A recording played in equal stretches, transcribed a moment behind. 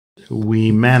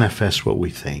we manifest what we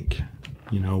think.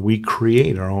 We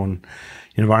create our own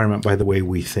environment by the way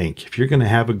we think. If you're going to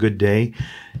have a good day,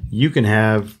 you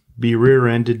can be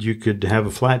rear-ended, you could have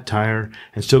a flat tire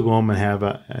and still go home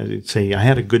and say, I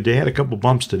had a good day, I had a couple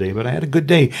bumps today, but I had a good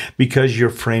day, because your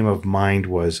frame of mind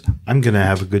was, I'm going to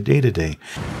have a good day today.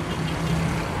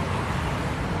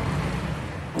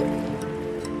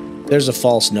 There's a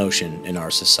false notion in our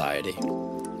society.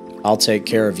 I'll take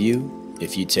care of you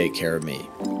if you take care of me.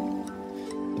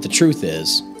 But the truth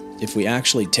is, if we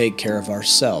actually take care of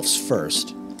ourselves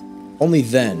first, only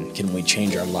then can we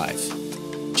change our life,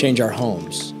 change our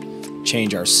homes,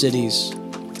 change our cities,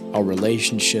 our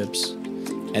relationships,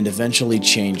 and eventually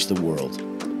change the world.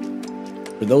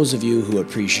 For those of you who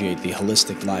appreciate the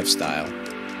holistic lifestyle,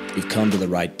 you've come to the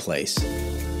right place.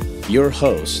 Your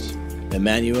host,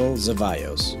 Emanuel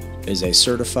Zevallos, is a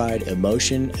certified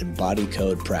emotion and body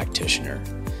code practitioner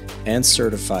and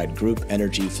certified group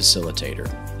energy facilitator.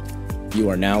 You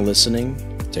are now listening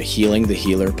to Healing the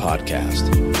Healer podcast.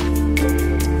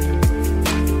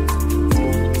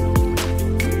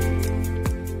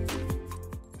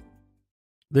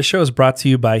 This show is brought to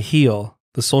you by Heal,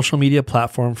 the social media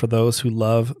platform for those who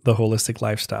love the holistic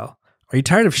lifestyle. Are you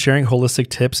tired of sharing holistic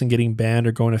tips and getting banned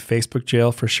or going to Facebook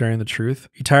jail for sharing the truth?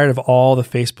 Are you tired of all the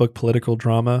Facebook political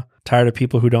drama? Tired of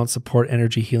people who don't support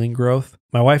energy healing growth?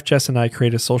 My wife Jess and I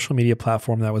created a social media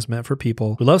platform that was meant for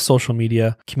people who love social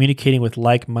media, communicating with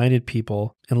like-minded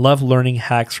people, and love learning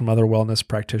hacks from other wellness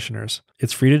practitioners.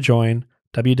 It's free to join.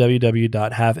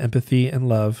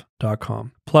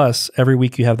 www.haveempathyandlove.com. Plus, every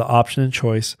week you have the option and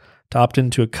choice to opt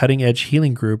into a cutting-edge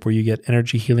healing group where you get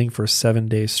energy healing for 7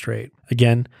 days straight.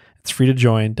 Again, it's free to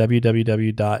join.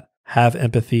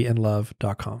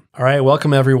 www.haveempathyandlove.com. All right,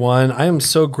 welcome everyone. I am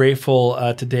so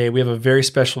grateful today. We have a very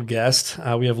special guest.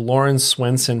 We have Loran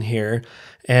Swensen here,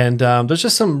 and there's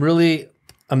just some really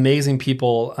amazing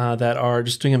people that are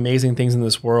just doing amazing things in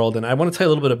this world. And I want to tell you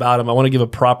a little bit about him. I want to give a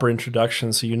proper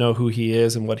introduction so you know who he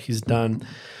is and what he's done.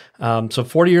 So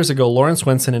 40 years ago, Loran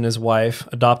Swensen and his wife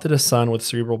adopted a son with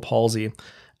cerebral palsy.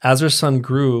 As their son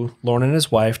grew, Loran and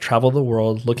his wife traveled the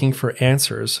world looking for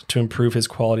answers to improve his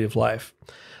quality of life.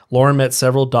 Loran met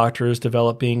several doctors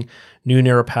developing new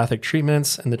neuropathic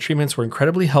treatments, and the treatments were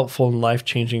incredibly helpful and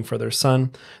life-changing for their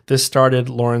son. This started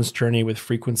Loran's journey with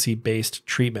frequency-based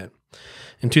treatment.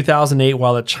 In 2008,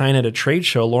 while at China at a trade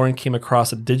show, Loran came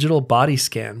across a digital body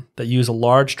scan that used a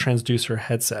large transducer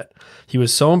headset. He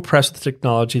was so impressed with the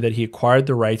technology that he acquired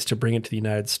the rights to bring it to the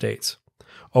United States.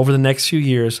 Over the next few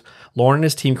years, Loran and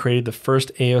his team created the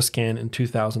first AO scan in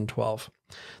 2012.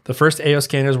 The first AO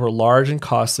scanners were large and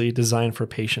costly, designed for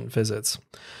patient visits.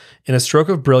 In a stroke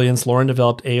of brilliance, Loran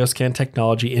developed AO scan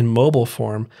technology in mobile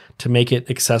form to make it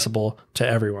accessible to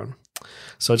everyone.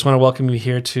 So I just want to welcome you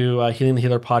here to Healing the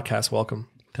Healer podcast. Welcome.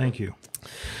 Thank you.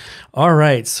 All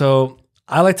right. So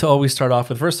I like to always start off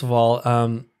with, first of all,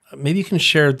 maybe you can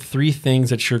share 3 things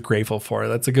that you're grateful for.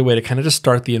 That's a good way to kind of just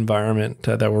start the environment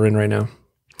that we're in right now.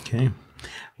 Okay.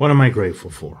 What am I grateful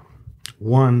for?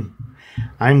 1,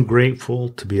 I'm grateful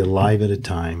to be alive at a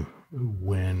time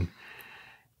when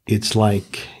it's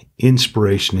like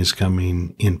inspiration is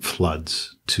coming in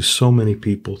floods to so many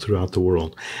people throughout the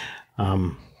world.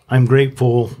 I'm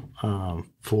grateful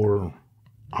for,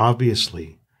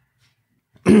 obviously,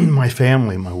 my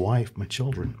family, my wife, my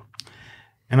children.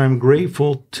 And I'm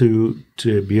grateful to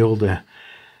be able to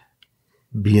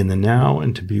be in the now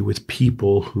and to be with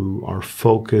people who are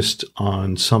focused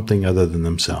on something other than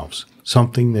themselves,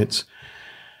 something that's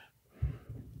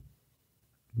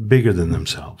bigger than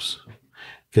themselves.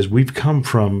 Because we've come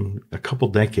from a couple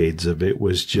decades of it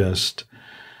was just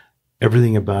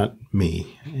everything about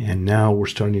me. And now we're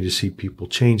starting to see people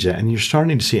change that. And you're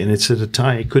starting to see it. And it's at a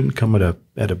time, it couldn't come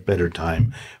at a better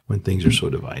time when things are so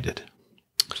divided.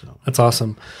 So that's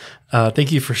awesome.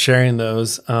 Thank you for sharing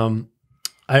those.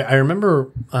 I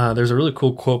remember there's a really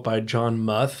cool quote by John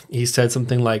Muth. He said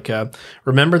something like,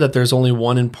 remember that there's only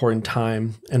one important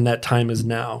time, and that time is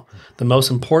now. The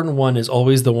most important one is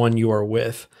always the one you are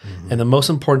with. Mm-hmm. And the most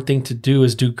important thing to do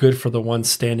is do good for the one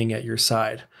standing at your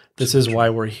side. This is why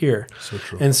we're here. So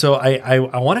true. And so I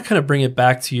want to kind of bring it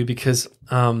back to you because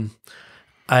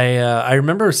I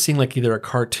remember seeing like either a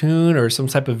cartoon or some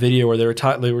type of video where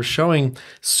they were showing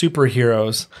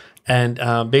superheroes.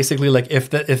 And basically, like if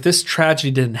this tragedy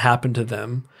didn't happen to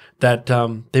them, that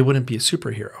they wouldn't be a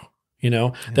superhero. You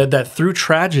know, that through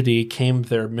tragedy came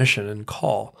their mission and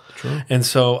call. True. And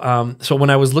so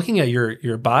when I was looking at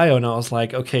your bio, and I was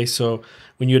like, okay, so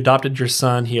when you adopted your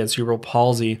son, he had cerebral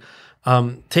palsy.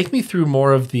 Take me through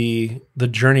more of the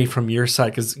journey from your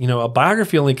side, because a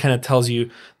biography only kind of tells you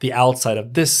the outside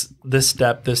of this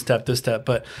step, this step, this step.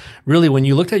 But really, when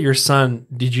you looked at your son,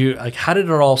 did you how did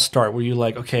it all start? Were you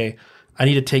like, okay, I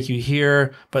need to take you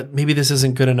here, but maybe this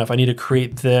isn't good enough. I need to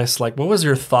create this. What was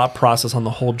your thought process on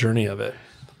the whole journey of it?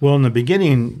 Well, in the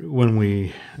beginning, when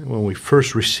we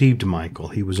first received Michael,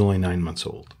 he was only 9 months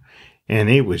old, and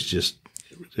it was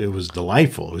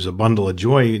delightful. It was a bundle of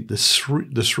joy. The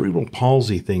cerebral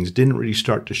palsy things didn't really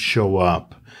start to show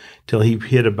up till he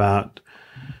hit about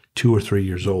 2 or 3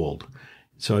 years old.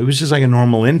 So it was just like a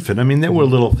normal infant. I mean, there were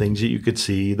little things that you could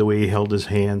see, the way he held his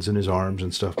hands and his arms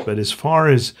and stuff. But as far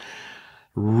as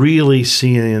really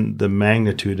seeing the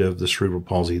magnitude of the cerebral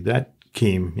palsy, that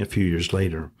came a few years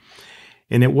later.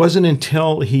 And it wasn't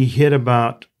until he hit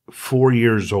about 4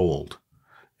 years old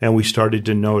and we started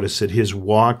to notice that his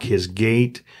walk, his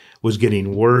gait was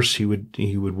getting worse. He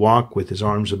would walk with his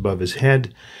arms above his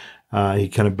head. He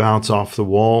kind of bounced off the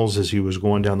walls as he was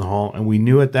going down the hall. And we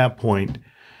knew at that point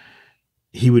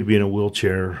he would be in a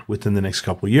wheelchair within the next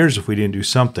couple of years if we didn't do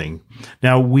something.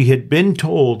 Now, we had been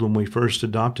told when we first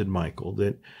adopted Michael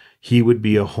that he would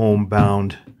be a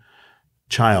homebound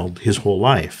child his whole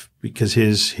life because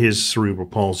his cerebral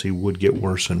palsy would get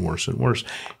worse and worse and worse.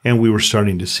 And we were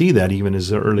starting to see that even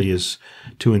as early as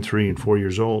 2 and 3 and 4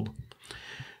 years old.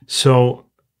 So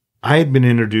I had been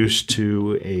introduced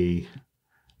to a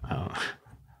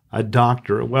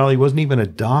doctor. Well, he wasn't even a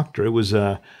doctor. It was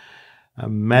a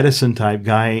medicine type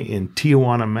guy in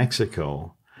Tijuana,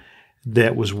 Mexico,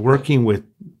 that was working with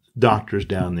doctors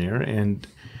down there. And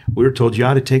we were told, you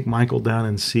ought to take Michael down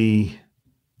and see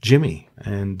Jimmy.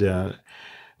 And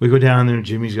we go down there, and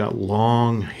Jimmy's got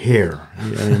long hair.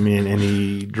 I mean, and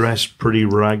he dressed pretty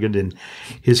rugged, and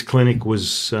his clinic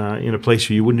was in a place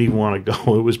where you wouldn't even want to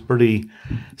go. It was pretty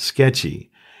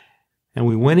sketchy. And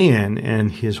we went in,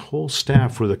 and his whole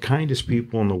staff were the kindest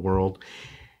people in the world.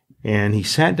 And he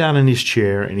sat down in his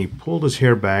chair, and he pulled his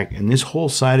hair back, and this whole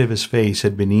side of his face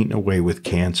had been eaten away with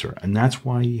cancer. And that's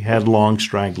why he had long,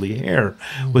 straggly hair,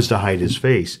 was to hide his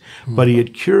face. But he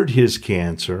had cured his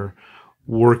cancer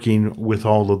working with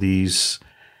all of these,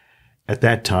 at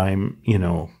that time,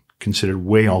 considered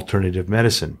way alternative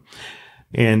medicine.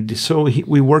 And so he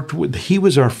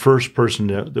was our first person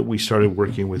that we started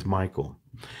working with Michael.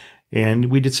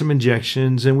 And we did some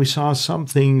injections, and we saw some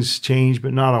things change,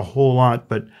 but not a whole lot,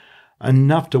 but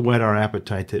enough to whet our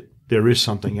appetite that there is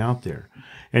something out there.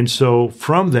 And so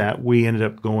from that, we ended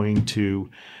up going to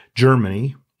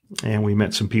Germany, and we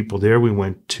met some people there. We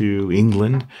went to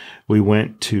England. We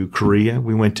went to Korea.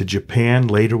 We went to Japan.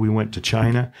 Later, we went to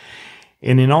China.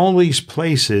 And in all these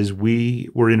places, we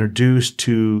were introduced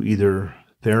to either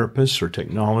therapists or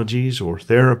technologies or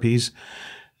therapies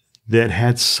that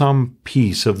had some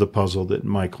piece of the puzzle that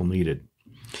Michael needed.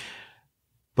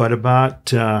 But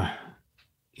about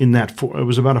it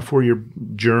was about a 4-year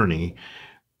journey.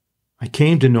 I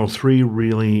came to know 3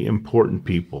 really important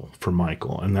people for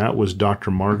Michael, and that was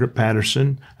Dr. Margaret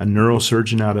Patterson, a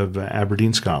neurosurgeon out of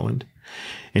Aberdeen, Scotland.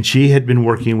 And she had been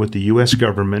working with the U.S.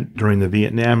 government during the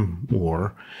Vietnam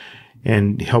War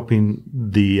and helping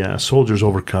the soldiers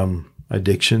overcome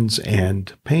addictions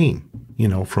and pain,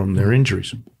 from their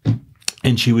injuries.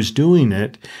 And she was doing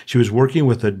it. She was working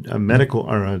with a medical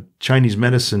or a Chinese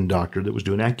medicine doctor that was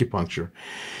doing acupuncture.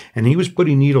 And he was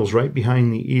putting needles right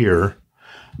behind the ear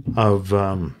of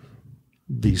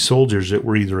these soldiers that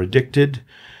were either addicted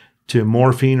to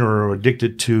morphine or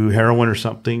addicted to heroin or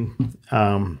something.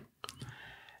 And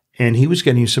he was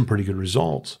getting some pretty good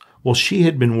results. Well, she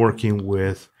had been working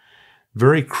with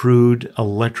very crude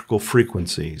electrical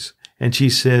frequencies. And she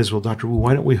says, well, Dr. Wu,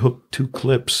 why don't we hook 2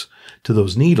 clips to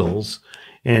those needles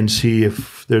and see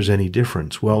if there's any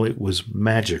difference? Well, it was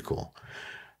magical.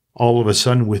 All of a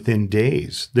sudden, within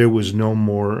days, there was no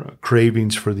more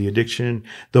cravings for the addiction.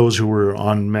 Those who were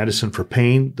on medicine for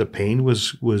pain, the pain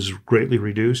was greatly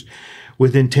reduced.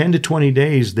 Within 10 to 20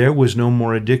 days, there was no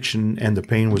more addiction, and the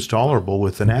pain was tolerable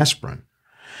with an aspirin.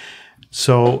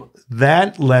 So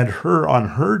that led her on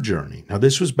her journey. Now,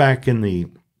 this was back in the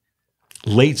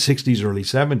late 60s, early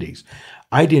 70s.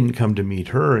 I didn't come to meet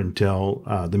her until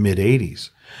the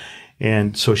mid-80s.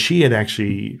 And so she had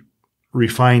actually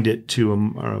refined it to a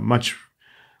much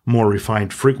more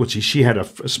refined frequency. She had a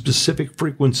specific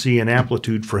frequency and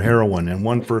amplitude for heroin, and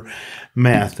one for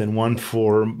meth, and one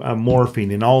for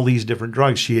morphine, and all these different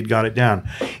drugs. She had got it down.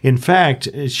 In fact,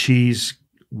 she's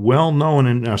well known,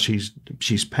 and now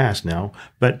she's passed now,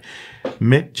 but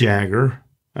Mick Jagger,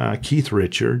 Keith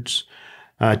Richards,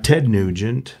 Ted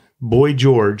Nugent, Boy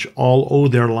George all owe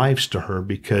their lives to her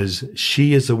because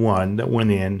she is the one that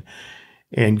went in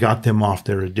and got them off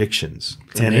their addictions.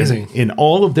 It's amazing. In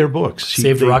all of their books.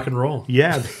 Saved rock and roll.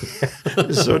 Yeah,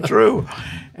 it's so true.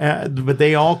 But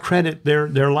they all credit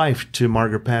their life to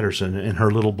Margaret Patterson and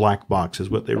her little black box is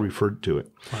what they referred to it.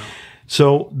 Wow.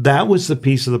 So that was the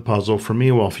piece of the puzzle for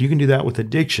me. Well, if you can do that with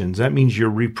addictions, that means you're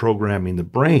reprogramming the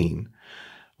brain.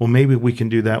 Well, maybe we can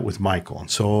do that with Michael. And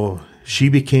so she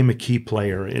became a key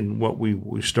player in what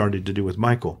we started to do with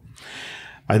Michael.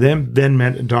 I then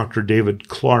met Dr. David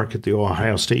Clark at the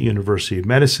Ohio State University of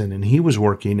Medicine, and he was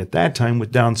working at that time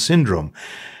with Down syndrome.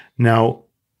 Now,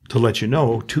 to let you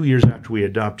know, 2 years after we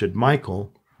adopted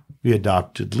Michael, we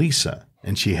adopted Lisa,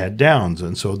 and she had Downs,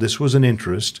 and so this was an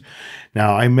interest.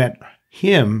 Now, I met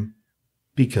him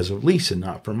because of Lisa,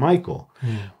 not for Michael.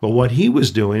 But what he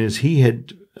was doing is he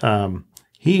had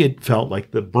felt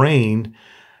like the brain,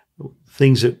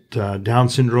 things that Down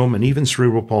syndrome and even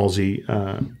cerebral palsy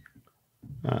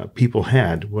people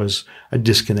had was a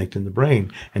disconnect in the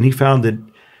brain. And he found that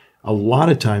a lot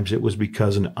of times it was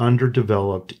because an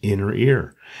underdeveloped inner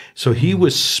ear. So he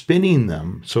was spinning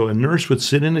them. So a nurse would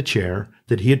sit in a chair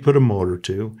that he had put a motor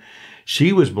to.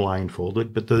 She was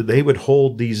blindfolded, but they would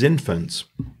hold these infants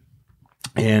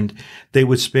and they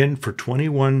would spin for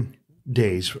 21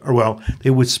 days.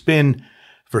 They would spin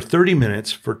for 30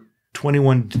 minutes for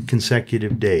 21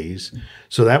 consecutive days.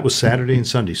 So that was Saturday and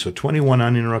Sunday. So 21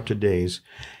 uninterrupted days.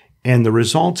 And the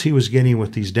results he was getting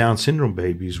with these Down syndrome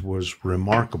babies was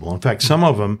remarkable. In fact, some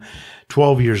of them,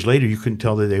 12 years later, you couldn't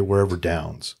tell that they were ever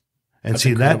Downs. And that's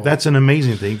incredible. That's an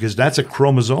amazing thing because that's a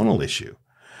chromosomal issue.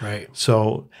 Right.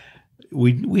 So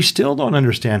we still don't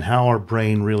understand how our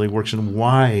brain really works and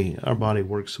why our body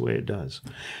works the way it does.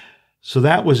 So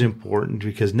that was important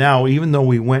because now, even though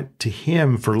we went to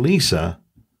him for Lisa,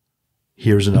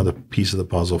 here's another piece of the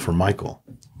puzzle for Michael,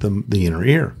 the inner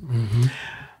ear. Mm-hmm.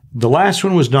 The last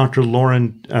one was Dr.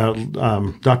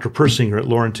 Persinger at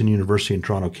Laurentian University in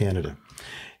Toronto, Canada.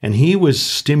 And he was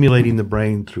stimulating the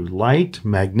brain through light,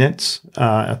 magnets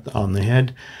on the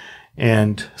head,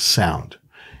 and sound.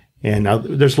 And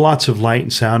there's lots of light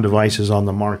and sound devices on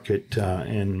the market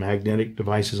and magnetic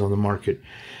devices on the market.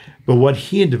 But what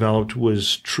he had developed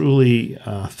was truly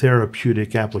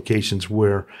therapeutic applications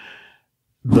where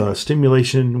the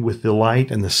stimulation with the light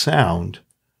and the sound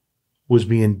was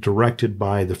being directed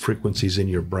by the frequencies in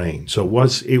your brain. So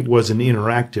it was an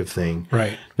interactive thing,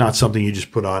 right? Not something you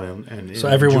just put on and so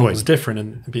everyone was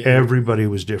different. Everybody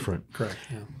was different. Correct.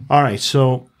 Yeah. All right.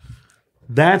 So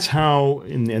that's how,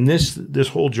 and this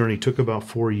whole journey took about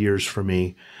 4 years for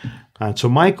me. So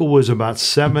Michael was about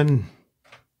 7,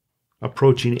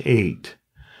 approaching 8.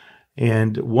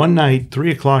 And one night,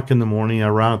 3 o'clock in the morning,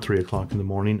 around 3 o'clock in the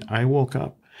morning, I woke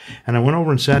up. And I went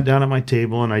over and sat down at my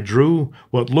table, and I drew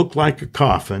what looked like a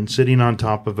coffin sitting on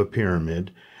top of a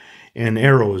pyramid and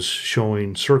arrows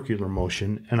showing circular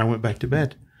motion, and I went back to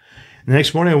bed. And the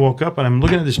next morning I woke up, and I'm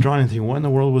looking at this drawing and thinking, what in the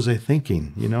world was I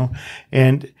thinking,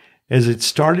 And as it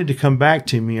started to come back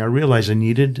to me, I realized I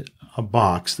needed a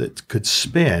box that could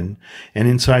spin, and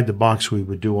inside the box we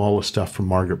would do all the stuff from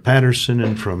Margaret Patterson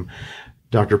and from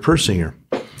Dr. Persinger.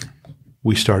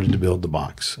 We started to build the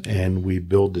box, and we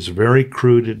built this very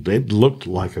crude, it looked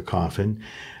like a coffin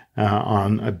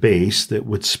on a base that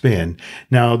would spin.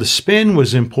 Now, the spin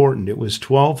was important. It was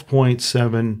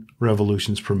 12.7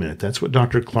 revolutions per minute. That's what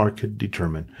Dr. Clark could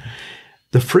determine.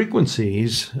 The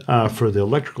frequencies for the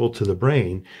electrical to the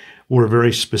brain were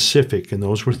very specific, and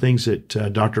those were things that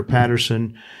Dr.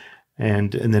 Patterson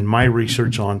and then my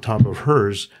research on top of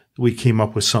hers, we came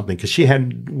up with something, because she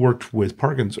hadn't worked with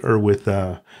Parkinson's or with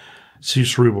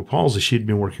cerebral palsy. She'd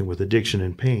been working with addiction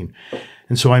and pain.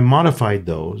 And so I modified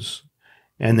those,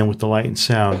 and then with the light and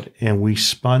sound, and we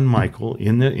spun Michael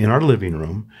in our living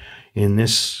room in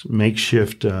this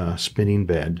makeshift spinning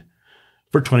bed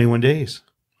for 21 days.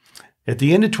 At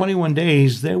the end of 21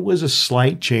 days, there was a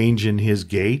slight change in his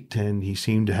gait, and he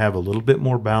seemed to have a little bit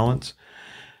more balance.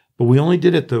 But we only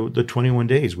did it the 21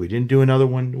 days. We didn't do another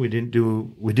one. We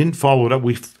didn't follow it up.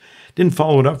 We didn't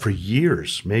follow it up for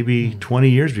years, maybe 20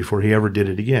 years before he ever did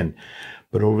it again.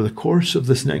 But over the course of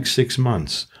this next 6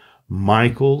 months,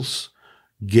 Michael's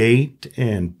gait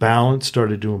and balance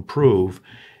started to improve.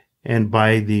 And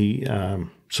by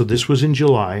so this was in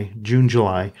June,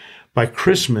 July. By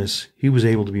Christmas, he was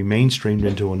able to be mainstreamed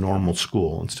into a normal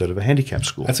school instead of a handicap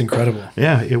school. That's incredible.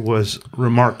 Yeah, it was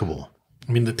remarkable.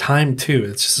 I mean, the time too,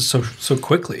 it's just so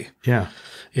quickly. Yeah.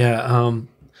 Yeah.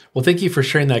 Well, thank you for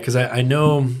sharing that, because I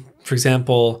know, for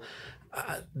example,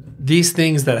 these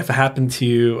things that have happened to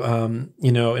you,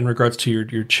 in regards to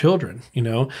your children,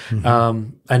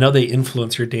 I know they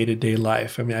influence your day-to-day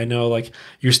life. I mean, I know like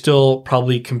you're still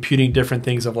probably computing different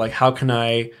things of like, how can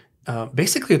I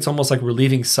basically it's almost like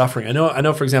relieving suffering. I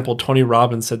know. For example, Tony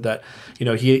Robbins said that,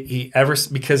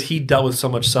 because he dealt with so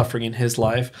much suffering in his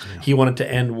life, he wanted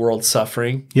to end world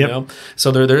suffering.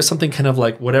 So there is something kind of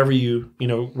like wherever you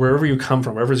come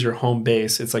from, wherever is your home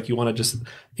base, it's like you want to just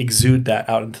exude that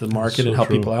out into the market and help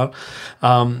people out.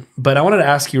 But I wanted to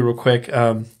ask you real quick.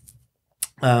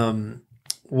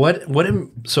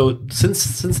 So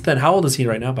since then, how old is he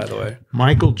right now, by the way?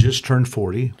 Michael just turned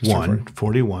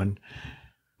 41.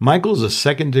 Michael's a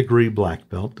second-degree black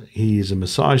belt. He's a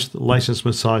licensed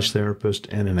massage therapist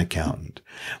and an accountant.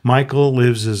 Michael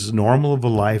lives as normal of a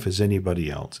life as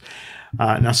anybody else.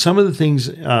 Now, some of the things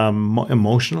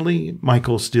emotionally,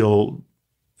 Michael's still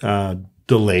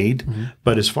delayed.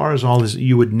 But as far as all this,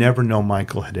 you would never know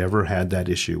Michael had ever had that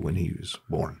issue when he was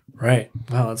born. Right.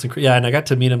 Wow, that's incredible. Yeah, and I got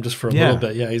to meet him just for a little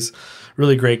bit. Yeah, he's a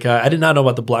really great guy. I did not know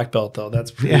about the black belt, though.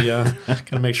 That's pretty,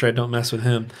 gotta make sure I don't mess with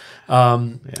him.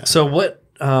 So what,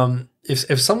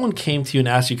 if someone came to you and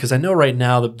asked you, because I know right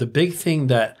now the big thing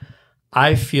that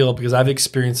I feel, because I've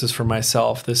experienced this for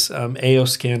myself, this AO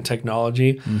scan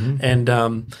technology, and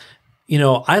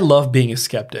I love being a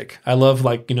skeptic. I love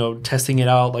testing it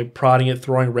out, like prodding it,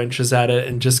 throwing wrenches at it,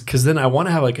 and just because then I want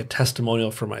to have like a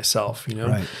testimonial for myself, Right.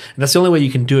 And that's the only way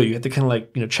you can do it. You have to kind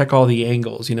of check all the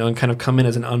angles, and kind of come in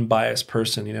as an unbiased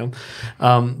person,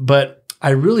 But I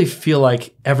really feel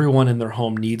like everyone in their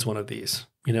home needs one of these.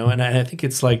 And I think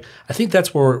it's I think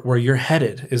that's where you're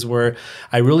headed, is where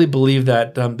I really believe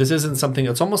that this isn't something,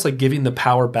 it's almost like giving the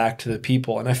power back to the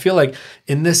people. And I feel like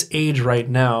in this age right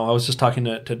now, I was just talking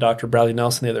to Dr. Bradley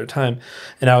Nelson the other time,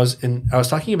 and I was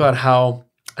talking about how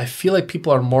I feel like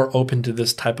people are more open to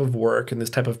this type of work and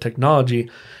this type of technology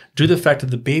due to the fact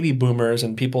that the baby boomers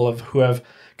and people who have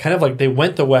kind of they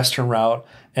went the Western route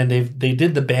and they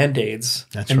did the Band-Aids.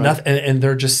 That's right. And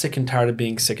they're just sick and tired of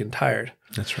being sick and tired.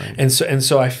 That's right. And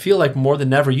so I feel like more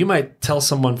than ever, you might tell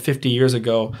someone 50 years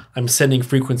ago, I'm sending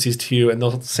frequencies to you, and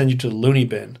they'll send you to the loony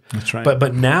bin. That's right.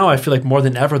 But now I feel like more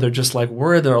than ever, they're just like,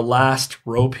 we're at our last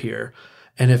rope here.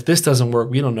 And if this doesn't work,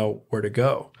 we don't know where to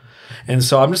go. And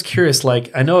so I'm just curious,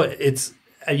 I know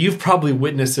you've probably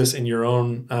witnessed this in your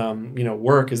own,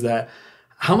 work, is that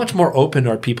how much more open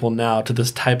are people now to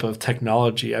this type of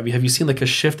technology? I mean, have you seen a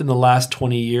shift in the last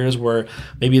 20 years where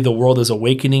maybe the world is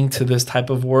awakening to this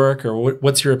type of work, or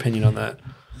what's your opinion on that?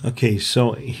 Okay,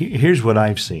 so here's what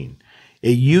I've seen.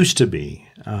 It used to be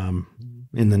in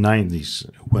the 90s,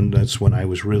 when I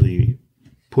was really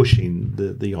pushing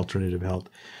the alternative health.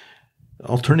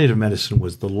 Alternative medicine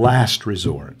was the last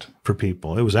resort for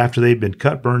people. It was after they'd been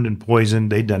cut, burned, and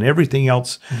poisoned. They'd done everything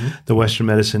else the Western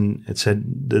medicine had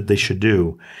said that they should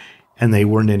do, and they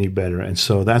weren't any better. And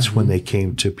so that's when they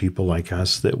came to people like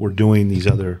us that were doing these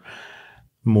other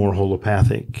more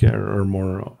holopathic or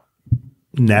more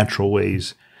natural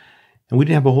ways. And we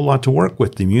didn't have a whole lot to work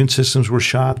with. The immune systems were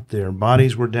shot, their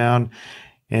bodies were down,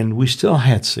 and we still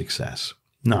had success.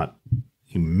 Not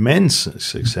immense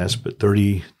success, but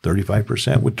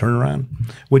 35% would turn around,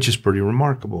 which is pretty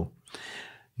remarkable.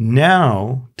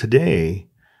 Now, today,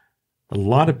 a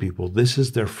lot of people, this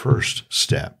is their first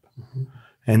step.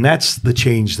 And that's the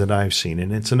change that I've seen.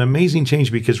 And it's an amazing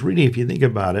change because really, if you think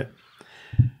about it,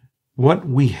 what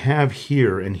we have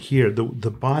here and here,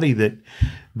 the body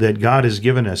that God has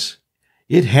given us,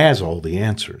 it has all the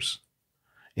answers.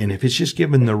 And if it's just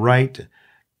given the right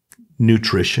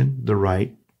nutrition, the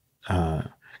right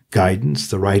guidance,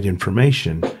 the right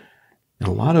information, and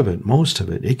a lot of it, most of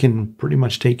it, it can pretty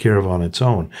much take care of on its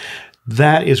own.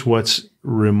 That is what's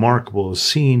remarkable, is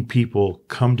seeing people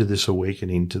come to this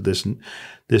awakening, to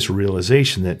this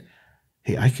realization that,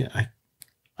 hey,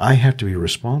 I have to be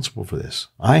responsible for this.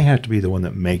 I have to be the one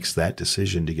that makes that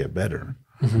decision to get better.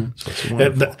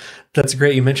 So that's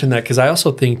great. You mentioned that, because I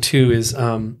also think too is,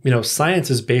 science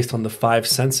is based on the five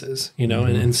senses,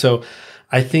 and so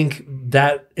I think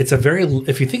that it's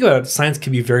if you think about it, science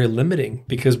can be very limiting,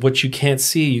 because what you can't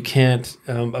see, you can't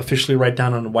officially write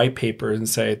down on white paper and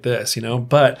say this,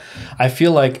 But I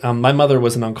feel like my mother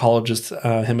was an oncologist,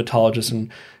 hematologist, and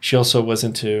she also was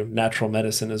into natural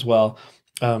medicine as well.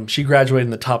 She graduated in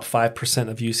the top 5%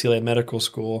 of UCLA Medical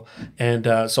School. And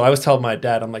so I was telling my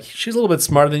dad, I'm like, she's a little bit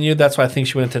smarter than you. That's why I think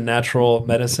she went into natural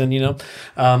medicine,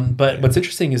 But what's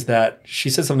interesting is that she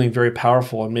said something very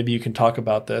powerful, and maybe you can talk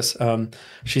about this.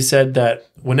 She said that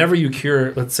whenever you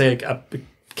cure, let's say a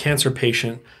cancer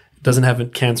patient doesn't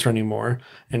have cancer anymore,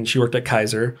 and she worked at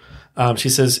Kaiser, she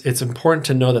says it's important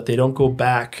to know that they don't go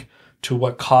back to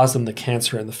what caused them the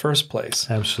cancer in the first place.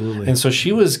 Absolutely. And so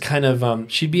she was kind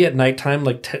of, she'd be at nighttime,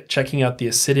 like checking out the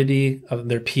acidity of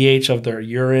their pH of their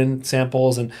urine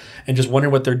samples and just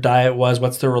wondering what their diet was,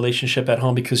 what's their relationship at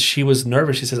home, because she was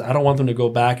nervous. She says, I don't want them to go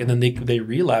back. And then they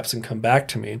relapse and come back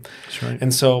to me. That's right.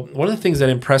 And so one of the things that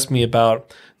impressed me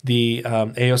about the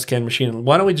AO scan machine, and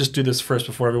why don't we just do this first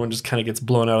before everyone just kind of gets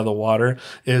blown out of the water,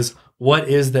 is what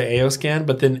is the AO scan,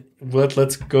 but then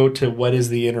let's go to what is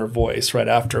the inner voice right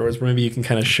afterwards. Maybe you can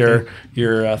kind of share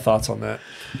your thoughts on that.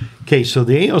 Okay, so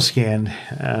the AO scan,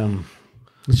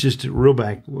 let's just go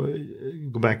back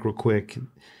real quick.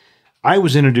 I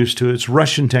was introduced to it. It's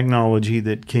Russian technology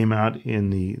that came out in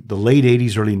the late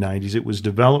 80s, early 90s. It was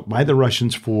developed by the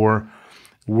Russians for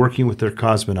working with their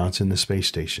cosmonauts in the space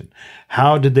station.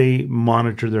 How did they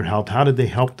monitor their health? How did they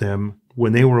help them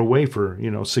when they were away for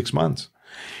 6 months?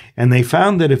 And they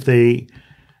found that if they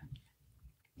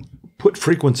put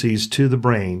frequencies to the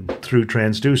brain through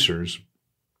transducers,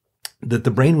 that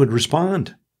the brain would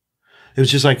respond. It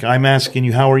was just like, I'm asking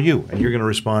you, how are you? And you're going to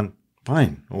respond,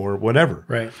 fine, or whatever.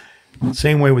 Right.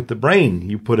 Same way with the brain.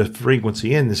 You put a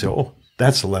frequency in, they say, oh,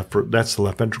 that's the left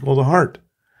ventricle of the heart.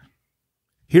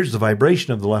 Here's the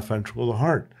vibration of the left ventricle of the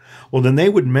heart. Well, then they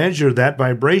would measure that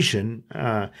vibration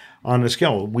on a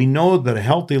scale. We know that a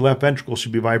healthy left ventricle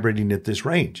should be vibrating at this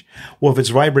range. Well, if it's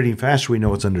vibrating faster, we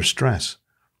know it's under stress.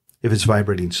 If it's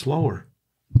vibrating slower,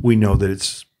 we know that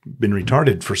it's been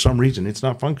retarded for some reason. It's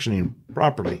not functioning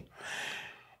properly.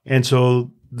 And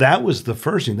so that was the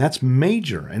first thing. That's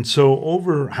major. And so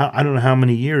I don't know how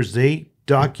many years, they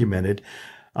documented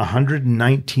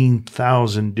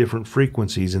 119,000 different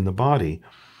frequencies in the body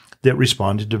that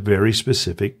responded to very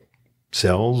specific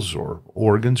cells or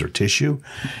organs or tissue,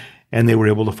 and they were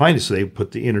able to find it. So they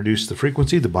introduced the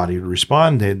frequency, the body would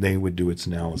respond, and they would do its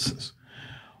analysis.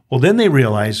 Well, then they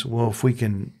realized, well,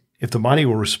 if the body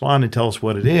will respond and tell us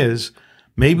what it is,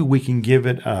 maybe we can give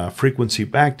it a frequency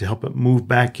back to help it move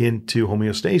back into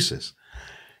homeostasis.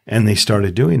 And they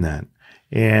started doing that.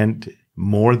 And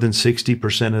more than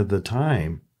 60% of the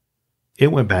time, it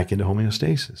went back into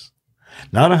homeostasis.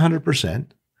 Not 100%,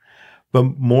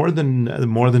 but more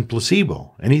than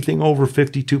placebo. Anything over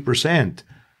 52%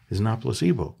 is not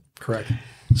placebo. Correct.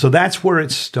 So that's where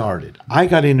it started. I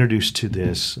got introduced to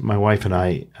this, my wife and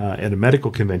I, at a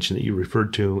medical convention that you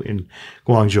referred to in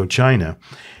Guangzhou, China.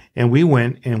 And we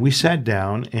went and we sat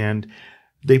down and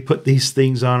they put these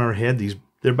things on our head.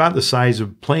 They're about the size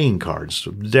of playing cards,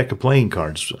 a deck of playing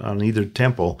cards on either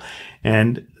temple.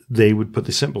 And they would put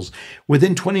the symbols.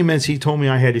 Within 20 minutes, he told me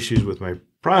I had issues with my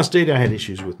prostate. I had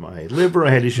issues with my liver.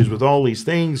 I had issues with all these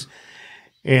things.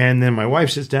 And then my wife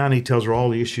sits down and he tells her all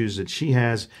the issues that she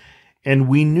has. And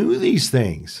we knew these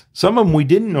things. Some of them we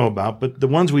didn't know about, but the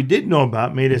ones we did know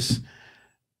about made us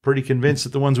pretty convinced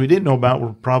that the ones we didn't know about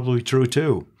were probably true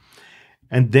too.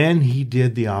 And then he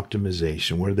did the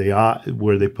optimization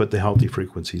where they put the healthy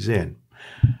frequencies in.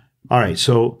 All right,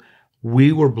 so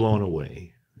we were blown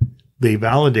away. They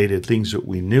validated things that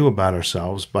we knew about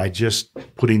ourselves by just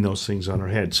putting those things on our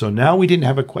head. So now we didn't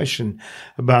have a question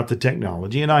about the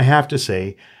technology. And I have to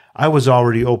say, I was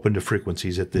already open to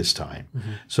frequencies at this time.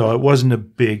 Mm-hmm. So it wasn't a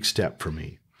big step for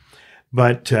me.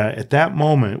 But at that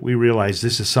moment, we realized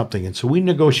this is something. And so we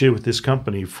negotiated with this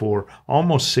company for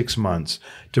almost 6 months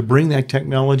to bring that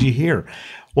technology here.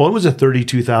 Well, it was a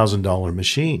 $32,000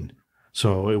 machine.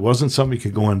 So it wasn't something you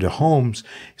could go into homes.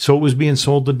 So it was being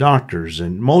sold to doctors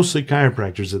and mostly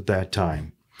chiropractors at that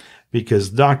time, because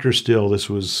doctors still, this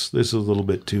was a little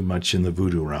bit too much in the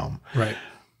voodoo realm. Right.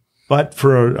 But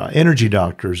for energy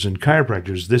doctors and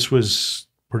chiropractors, this was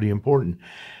pretty important.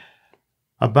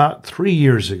 About 3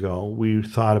 years ago, we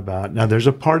thought about, now there's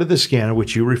a part of the scanner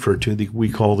which you referred to, we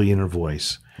call the inner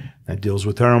voice, that deals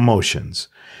with our emotions.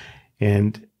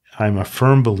 And I'm a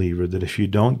firm believer that if you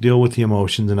don't deal with the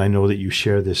emotions, and I know that you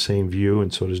share this same view,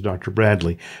 and so does Dr.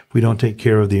 Bradley, if we don't take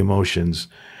care of the emotions,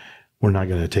 we're not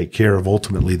going to take care of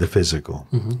ultimately the physical.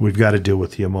 Mm-hmm. We've got to deal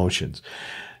with the emotions.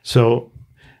 So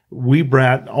we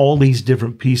brought all these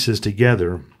different pieces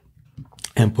together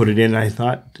and put it in. And I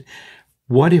thought,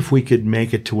 what if we could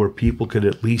make it to where people could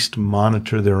at least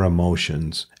monitor their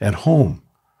emotions at home?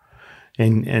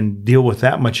 And deal with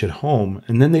that much at home,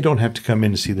 and then they don't have to come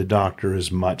in to see the doctor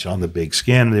as much on the big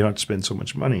scan. They don't have to spend so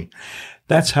much money.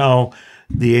 That's how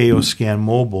the AO Scan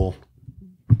Mobile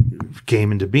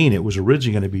came into being. It was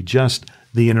originally going to be just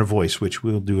the inner voice, which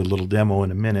we'll do a little demo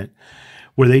in a minute,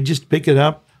 where they just pick it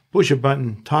up, push a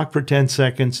button, talk for 10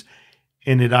 seconds,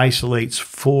 and it isolates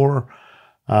 4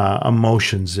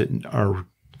 emotions that are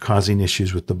causing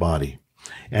issues with the body.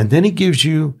 And then it gives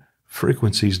you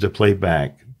frequencies to play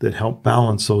back that help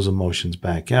balance those emotions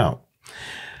back out.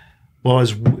 Well,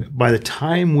 by the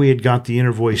time we had got the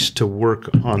inner voice to work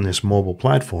on this mobile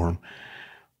platform,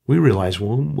 we realized,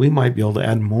 well, we might be able to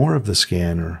add more of the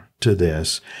scanner to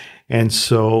this. And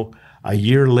so a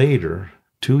year later,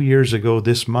 2 years ago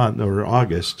this month, or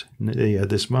August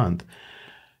this month,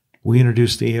 we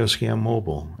introduced the AOScan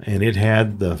Mobile, and it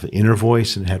had the inner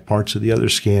voice and it had parts of the other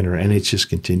scanner, and it's just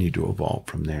continued to evolve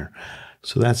from there.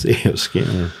 So that's the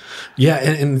AOScanner. Yeah,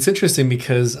 and it's interesting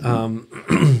because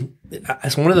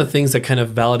it's one of the things that kind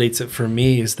of validates it for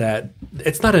me is that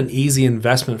it's not an easy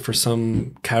investment for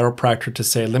some chiropractor to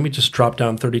say, let me just drop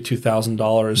down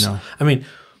 $32,000. No. I mean,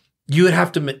 you would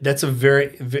have to,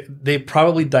 they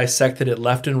probably dissected it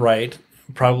left and right,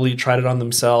 probably tried it on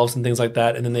themselves and things like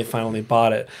that, and then they finally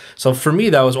bought it. So for me,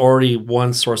 that was already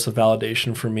one source of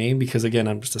validation for me because, again,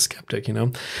 I'm just a skeptic, you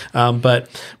know. But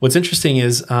what's interesting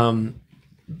is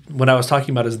what I was talking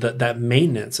about is that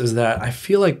maintenance is that I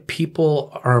feel like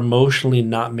people are emotionally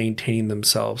not maintaining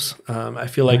themselves. I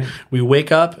feel like we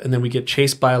wake up and then we get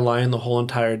chased by a lion the whole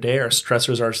entire day. Our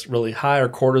stressors are really high, our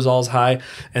cortisol is high,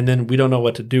 and then we don't know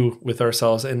what to do with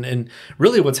ourselves. And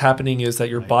really what's happening is that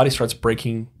your body starts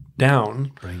breaking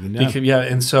down. Because,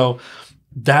 and so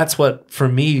that's what, for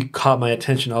me, caught my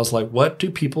attention. I was like, what do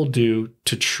people do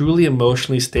to truly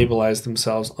emotionally stabilize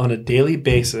themselves on a daily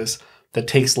basis that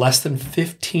takes less than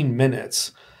 15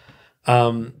 minutes?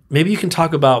 Maybe you can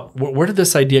talk about where did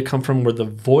this idea come from where the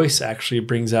voice actually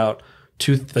brings out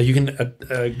you can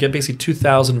get basically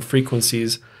 2,000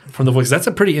 frequencies from the voice. That's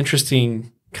a pretty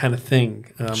interesting kind of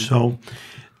thing. So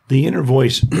the inner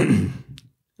voice,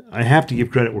 I have to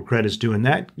give credit where credit's due, and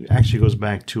that actually goes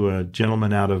back to a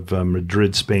gentleman out of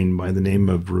Madrid, Spain, by the name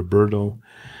of Roberto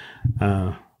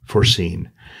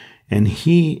Forcin.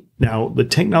 And now the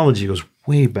technology goes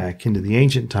way back into the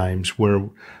ancient times where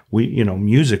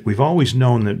music, we've always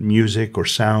known that music or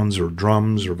sounds or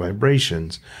drums or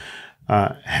vibrations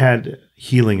had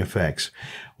healing effects.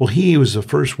 Well, he was the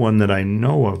first one that I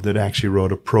know of that actually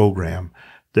wrote a program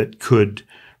that could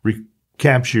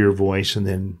capture your voice and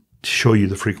then show you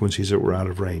the frequencies that were out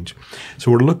of range.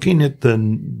 So we're looking at the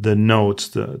notes,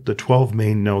 the 12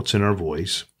 main notes in our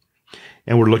voice,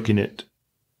 and we're looking at,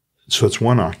 so it's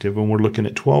one octave, and we're looking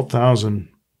at 12,000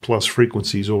 plus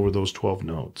frequencies over those 12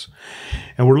 notes.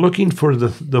 And we're looking for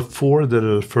the four that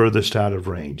are furthest out of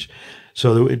range.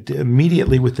 So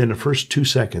immediately within the first 2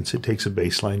 seconds, it takes a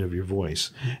baseline of your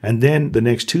voice. And then the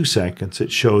next 2 seconds,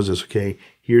 it shows us, okay,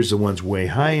 here's the ones way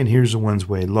high and here's the ones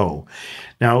way low.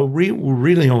 Now, we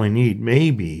really only need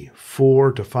maybe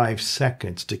 4 to 5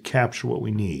 seconds to capture what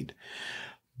we need.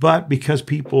 But because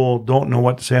people don't know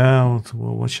what to say,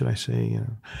 well, what should I say?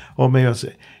 Maybe I'll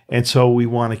say. And so we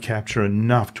want to capture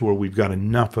enough to where we've got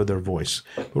enough of their voice.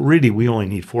 But really, we only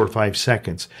need 4 or 5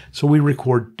 seconds. So we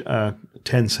record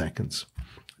 10 seconds.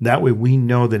 That way we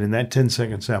know that in that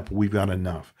 10-second sample, we've got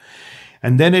enough.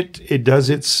 And then it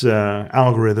does its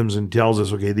algorithms and tells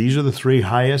us, okay, these are the 3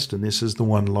 highest and this is the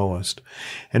one lowest.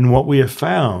 And what we have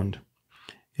found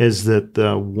is that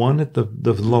the one at the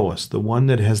lowest, the one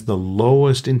that has the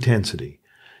lowest intensity,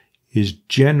 is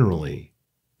generally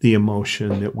the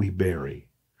emotion that we bury,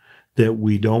 that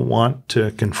we don't want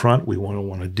to confront, we don't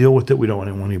want to deal with it, we don't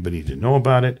want anybody to know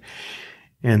about it.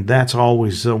 And that's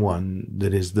always the one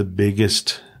that is the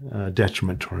biggest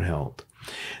detriment to our health.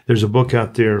 There's a book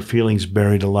out there, Feelings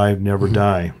Buried Alive Never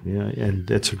Die, and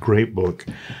that's a great book.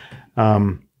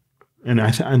 And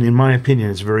in my opinion,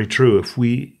 it's very true. If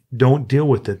we don't deal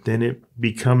with it, then it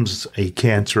becomes a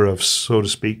cancer of, so to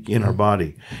speak, in our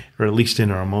body, or at least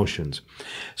in our emotions.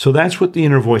 So that's what the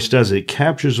inner voice does. It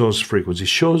captures those frequencies,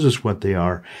 shows us what they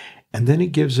are, and then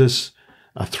it gives us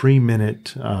a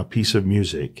 3-minute piece of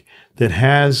music that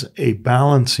has a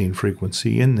balancing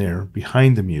frequency in there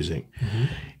behind the music. Mm-hmm.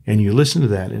 And you listen to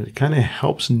that, and it kind of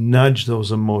helps nudge those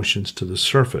emotions to the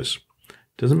surface. It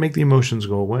doesn't make the emotions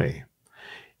go away.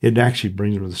 It actually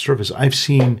brings them to the surface. I've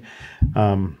seen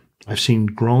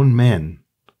grown men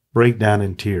break down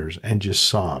in tears and just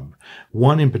sob.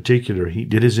 One in particular, he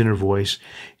did his inner voice,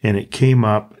 and it came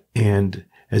up, and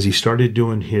as he started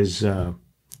doing his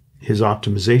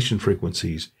optimization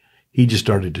frequencies, he just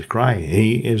started to cry.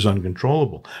 It was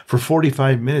uncontrollable. For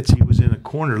 45 minutes, he was in a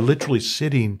corner, literally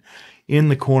sitting in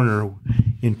the corner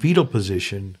in fetal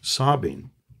position, sobbing.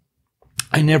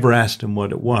 I never asked him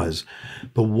what it was,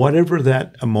 but whatever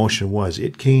that emotion was,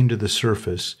 it came to the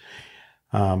surface.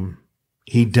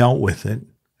 He dealt with it,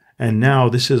 and now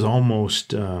this is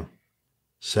almost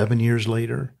 7 years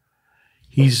later.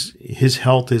 His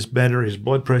health is better, his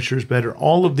blood pressure is better.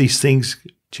 All of these things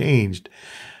changed,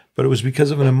 but it was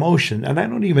because of an emotion, and I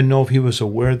don't even know if he was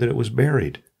aware that it was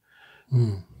buried.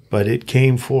 But it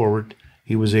came forward.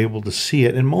 he was able to see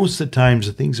it. And most of the times,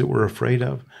 the things that we're afraid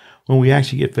of, when we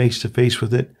actually get face to face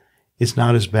with it, it's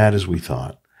not as bad as we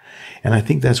thought. And I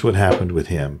think that's what happened with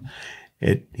him.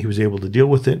 He was able to deal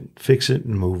with it, fix it,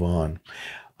 and move on.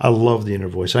 I love the inner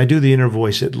voice. I do the inner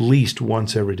voice at least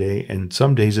once every day, and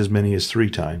some days as many as 3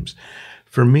 times.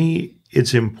 For me,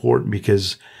 it's important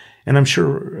because, and I'm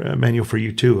sure, Emanuel, for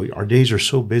you too, our days are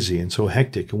so busy and so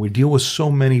hectic, and we deal with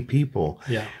so many people.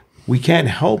 Yeah. We can't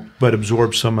help but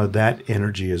absorb some of that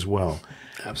energy as well.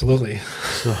 Absolutely.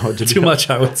 So Too much,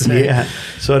 I would say. Yeah.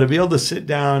 So to be able to sit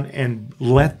down and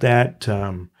let that,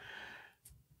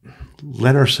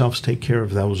 let ourselves take care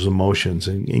of those emotions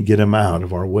and get them out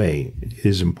of our way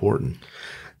is important.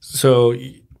 So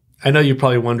I know you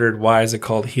probably wondered, why is it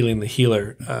called Healing the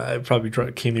Healer? It probably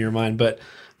came to your mind, but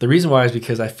the reason why is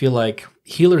because I feel like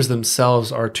healers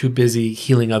themselves are too busy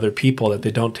healing other people that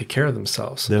they don't take care of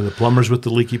themselves. They're the plumbers with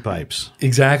the leaky pipes.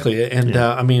 Exactly. And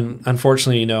I mean,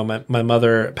 unfortunately, my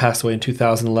mother passed away in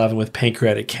 2011 with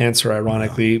pancreatic cancer,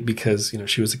 ironically, because,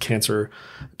 she was a cancer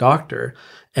doctor.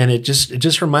 And it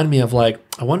just reminded me of, like,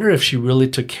 I wonder if she really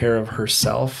took care of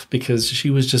herself, because she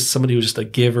was just somebody who was just a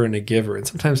giver and a giver. And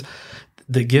sometimes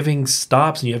the giving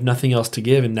stops and you have nothing else to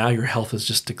give, and now your health is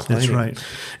just declining. That's right.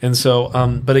 And so,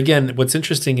 but again, what's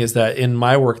interesting is that in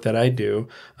my work that I do,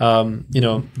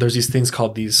 there's these things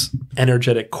called these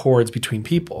energetic cords between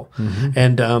people. Mm-hmm.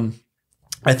 And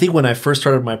I think when I first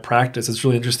started my practice, it's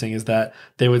really interesting, is that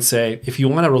they would say, if you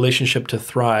want a relationship to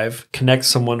thrive, connect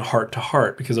someone heart to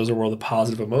heart, because those are where the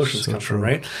positive emotions come from,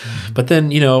 right? Mm-hmm. But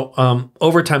then,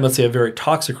 over time, let's say a very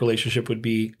toxic relationship would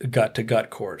be a gut to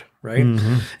gut cord, right?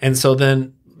 Mm-hmm. And so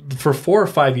then for 4 or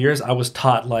 5 years, I was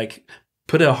taught, like,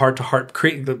 put a heart to heart,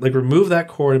 remove that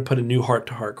cord and put a new heart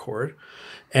to heart cord.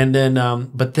 And then,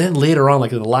 but then later on,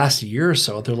 like in the last year or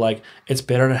so, they're like, it's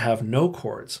better to have no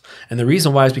cords. And the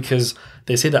reason why is because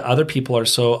they say that other people are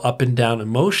so up and down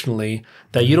emotionally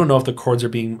that you don't know if the cords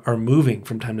are moving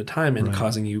from time to time and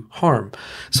causing you harm.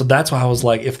 So that's why I was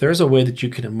like, if there's a way that you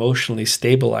can emotionally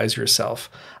stabilize yourself,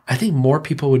 I think more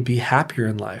people would be happier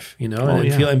in life,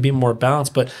 feel and be more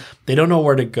balanced, but they don't know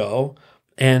where to go.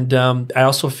 And I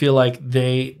also feel like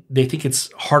they think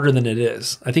it's harder than it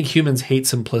is. I think humans hate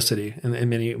simplicity in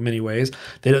many ways.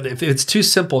 If it's too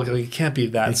simple, it can't be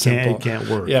that simple. It can't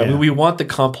work. Yeah. We want the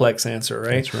complex answer,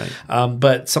 right? That's right.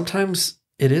 But sometimes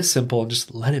it is simple, and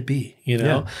just let it be,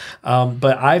 Yeah.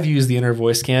 But I've used the inner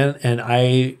voice scan, and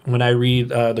when I read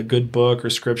the good book or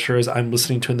scriptures, I'm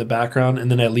listening to in the background, and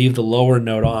then I leave the lower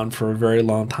note on for a very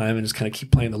long time and just kind of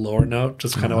keep playing the lower note,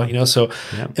 just kind of, So,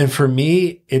 and for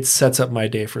me, it sets up my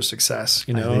day for success,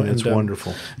 I think that's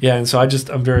wonderful. Yeah. And so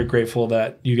I'm very grateful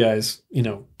that you guys,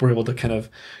 were able to kind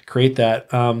of create that.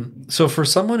 So for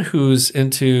someone who's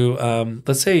into,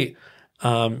 let's say,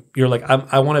 you're like,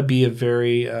 I want to be a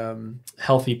very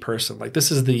healthy person. Like,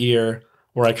 this is the year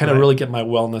where I kind of really get my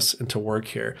wellness into work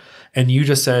here. And you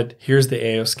just said, here's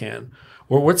the AO scan.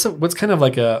 Or what's kind of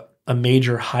like a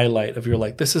major highlight of your,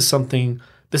 like, this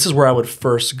is where I would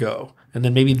first go. And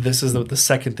then maybe this is the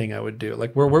second thing I would do.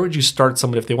 Like, where would you start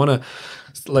somebody if they want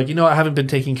to, like, I haven't been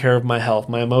taking care of my health.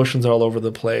 My emotions are all over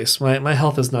the place. My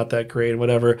health is not that great,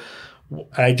 whatever.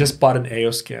 I just bought an AO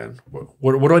scan.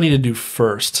 What do I need to do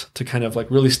first to kind of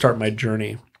like really start my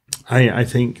journey? I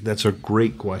think that's a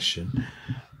great question.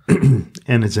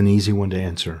 And it's an easy one to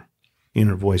answer.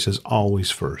 Inner voice is always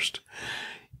first.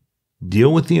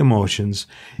 Deal with the emotions.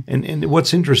 And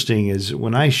what's interesting is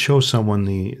when I show someone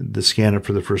the scanner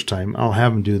for the first time, I'll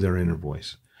have them do their inner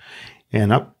voice.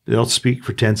 And they'll speak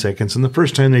for 10 seconds. And the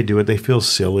first time they do it, they feel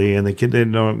silly and they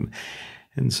don't.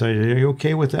 And so, are you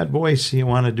okay with that voice? You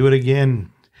want to do it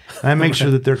again? I make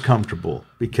sure that they're comfortable,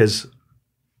 because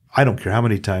I don't care how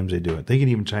many times they do it. They can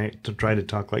even try to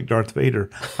talk like Darth Vader.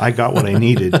 I got what I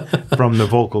needed from the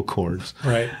vocal cords.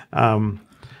 Right. And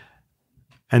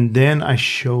then I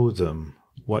show them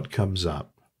what comes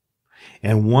up.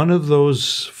 And one of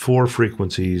those 4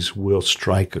 frequencies will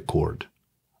strike a chord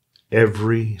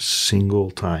every single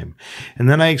time. And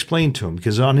then I explain to them,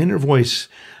 because on inner voice,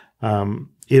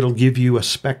 it'll give you a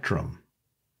spectrum,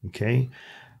 okay?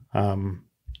 And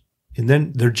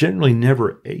then they're generally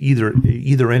never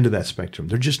either end of that spectrum.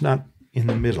 They're just not in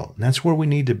the middle. And that's where we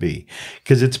need to be,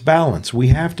 because it's balance. We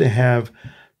have to have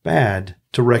bad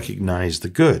to recognize the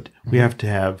good. We have to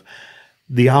have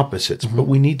the opposites, but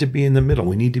we need to be in the middle.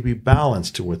 We need to be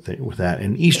balanced with that.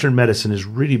 And Eastern medicine is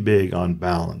really big on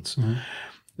balance. Mm-hmm.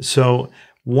 So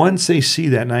once they see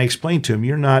that, and I explain to them,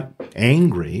 you're not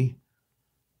angry,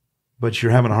 but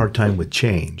you're having a hard time with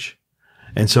change.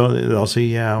 And so they'll say,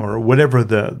 yeah, or whatever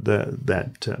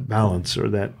that balance or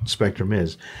that spectrum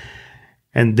is.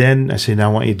 And then I say, now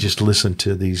I want you to just listen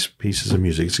to these pieces of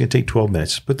music. It's going to take 12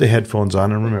 minutes. Put the headphones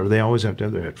on. And remember, they always have to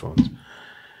have their headphones.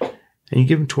 And you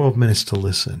give them 12 minutes to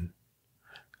listen.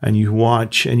 And you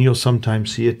watch, and you'll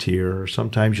sometimes see a tear, or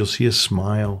sometimes you'll see a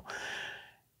smile.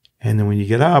 And then when you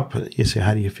get up, you say,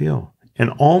 how do you feel? And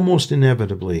almost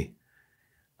inevitably,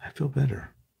 I feel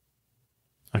better.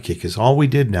 Okay, because all we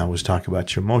did now was talk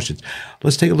about your emotions.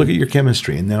 Let's take a look at your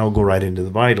chemistry, and then I'll go right into the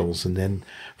vitals. And then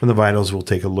from the vitals, we'll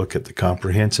take a look at the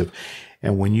comprehensive.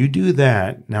 And when you do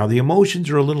that, now the emotions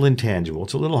are a little intangible.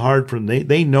 It's a little hard for them.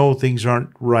 They know things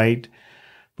aren't right.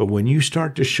 But when you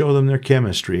start to show them their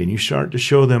chemistry and you start to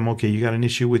show them, okay, you got an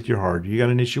issue with your heart, you got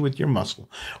an issue with your muscle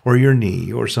or your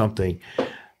knee or something,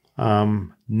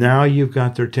 now you've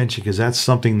got their attention, because that's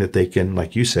something that they can,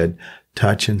 like you said,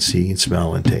 touch and see and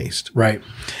smell and taste. Right.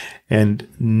 And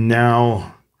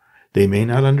now they may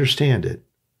not understand it,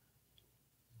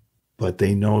 but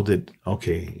they know that,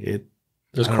 okay,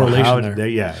 there's correlation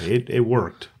there. It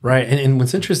worked. Right. And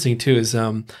what's interesting too is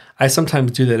I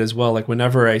sometimes do that as well. Like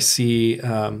whenever I see,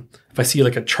 if I see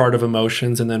like a chart of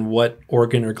emotions and then what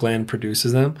organ or gland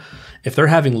produces them, if they're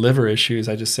having liver issues,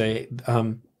 I just say,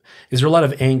 is there a lot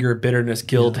of anger, bitterness,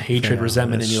 guilt, hatred,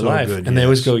 resentment in your life? Good, and they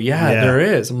always go, there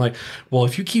is. I'm like, well,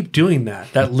 if you keep doing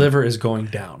that, that liver is going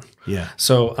down. Yeah.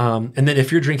 So, and then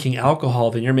if you're drinking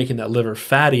alcohol, then you're making that liver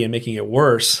fatty and making it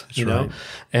worse, you know?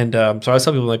 And so I always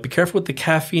tell people, like, be careful with the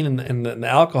caffeine and the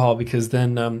alcohol, because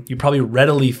then you probably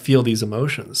readily feel these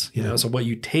emotions, you know? So what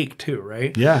you take too,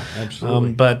 right? Yeah,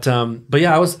 absolutely. But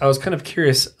yeah, I was kind of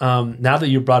curious, now that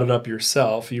you brought it up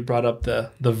yourself, you brought up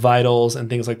the vitals and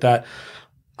things like that.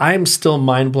 I'm still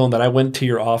mind blown that I went to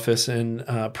your office in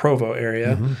Provo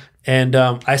area, and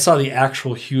I saw the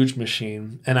actual huge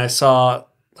machine, and I saw,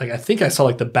 like, I think I saw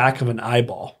like the back of an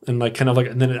eyeball, and like kind of like,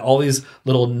 and then all these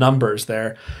little numbers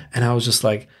there, and I was just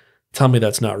like, tell me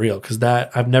that's not real, because that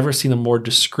I've never seen a more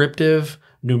descriptive,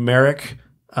 numeric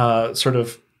sort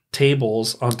of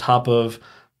tables on top of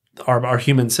our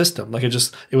human system. Like it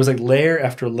was like layer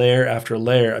after layer after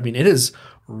layer. I mean, it is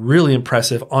really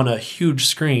impressive on a huge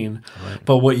screen. Right.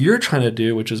 But what you're trying to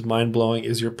do, which is mind-blowing,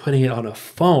 is you're putting it on a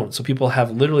phone, so people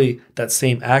have literally that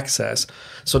same access.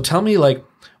 So tell me, like,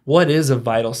 what is a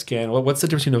vital scan? What's the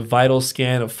difference between a vital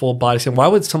scan, a full body scan? Why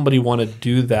would somebody want to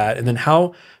do that? And then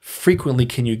how frequently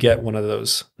can you get one of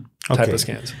those type of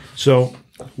scans? So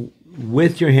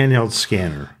with your handheld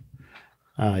scanner,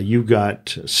 you've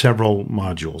got several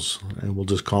modules, and we'll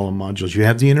just call them modules. You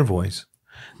have the inner voice,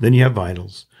 then you have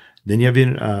vitals, then you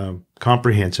have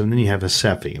comprehensive, and then you have a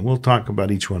Cephi. And we'll talk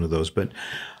about each one of those. But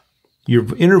your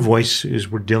inner voice is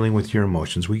we're dealing with your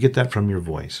emotions. We get that from your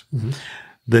voice.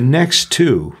 The next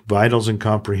two, vitals and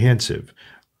comprehensive,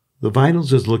 the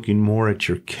vitals is looking more at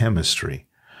your chemistry,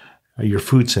 your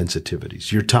food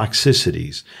sensitivities, your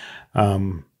toxicities,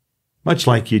 much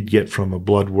like you'd get from a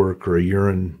blood work or a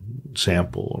urine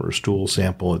sample or a stool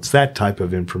sample. It's that type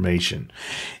of information.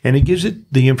 And it gives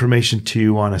it the information to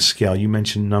you on a scale. You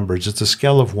mentioned numbers. It's a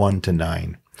scale of 1 to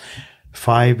 9.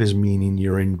 5 is meaning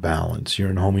you're in balance, you're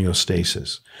in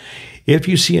homeostasis. If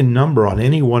you see a number on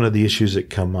any one of the issues that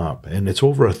come up, and it's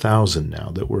over 1,000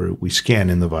 now that we scan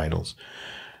in the vitals,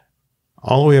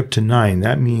 all the way up to 9,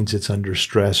 that means it's under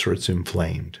stress or it's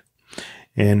inflamed.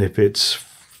 And if it's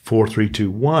 4, 3,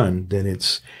 2, 1, then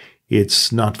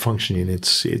it's not functioning.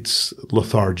 It's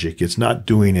lethargic. It's not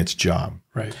doing its job.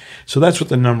 Right. So that's what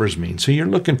the numbers mean. So you're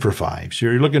looking for 5. So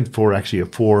you're looking for actually a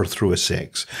 4 through a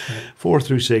 6. Right. 4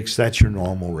 through 6, that's your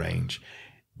normal range.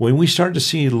 When we start to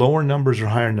see lower numbers or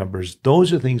higher numbers,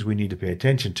 those are things we need to pay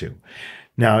attention to.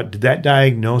 Now, did that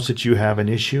diagnose that you have an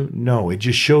issue? No, it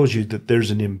just shows you that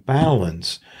there's an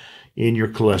imbalance in your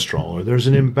cholesterol, or there's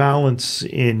an imbalance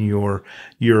in your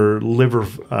liver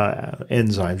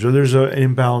enzymes, or there's an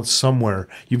imbalance somewhere.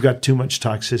 You've got too much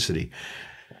toxicity.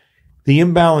 The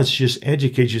imbalance just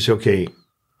educates you. Say, okay,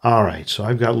 all right, so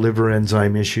I've got liver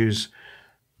enzyme issues.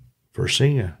 First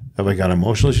thing, have I got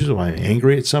emotional issues? Am I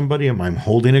angry at somebody? Am I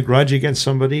holding a grudge against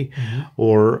somebody?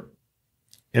 Or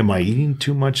am I eating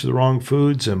too much of the wrong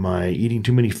foods? Am I eating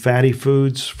too many fatty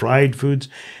foods, fried foods?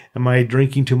 Am I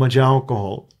drinking too much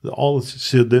alcohol? All this,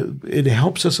 so it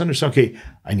helps us understand, okay,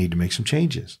 I need to make some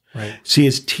changes. Right. See,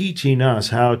 it's teaching us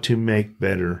how to make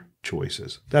better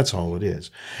choices. That's all it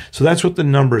is. So that's what the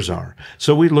numbers are.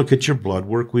 So we look at your blood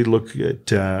work. We look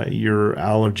at your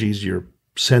allergies, your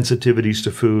sensitivities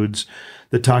to foods,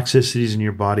 the toxicities in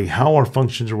your body, how our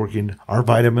functions are working, our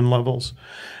vitamin levels,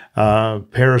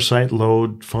 parasite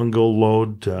load, fungal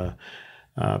load,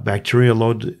 bacterial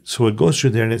load. So it goes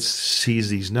through there and it sees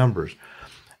these numbers.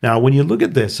 Now, when you look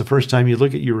at this, the first time you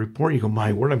look at your report, you go,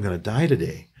 my word, I'm going to die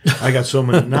today. I got so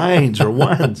many nines or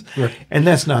ones. Right. And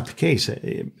that's not the case.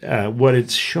 What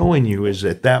it's showing you is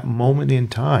at that moment in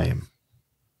time,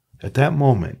 at that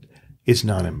moment, it's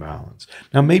not in balance.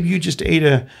 Now, maybe you just ate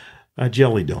a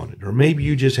jelly donut, or maybe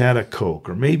you just had a Coke,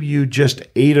 or maybe you just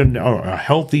ate a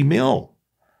healthy meal.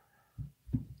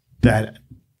 That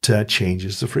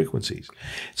changes the frequencies.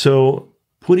 So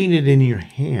putting it in your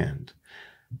hand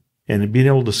and being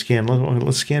able to scan,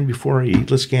 let's scan before I eat,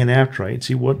 let's scan after I eat,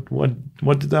 see what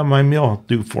did my meal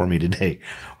do for me today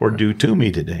or do to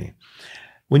me today.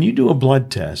 When you do a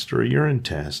blood test or a urine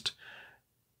test,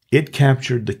 it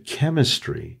captured the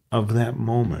chemistry of that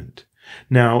moment.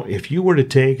 Now, if you were to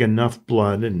take enough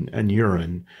blood and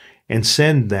urine and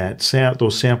send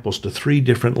those samples to 3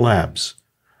 different labs,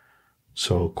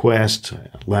 so Quest,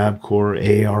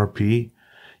 LabCorp, ARP,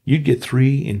 you'd get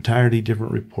 3 entirely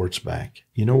different reports back.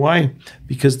 You know why?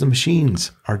 Because the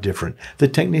machines are different. The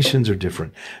technicians are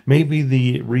different. Maybe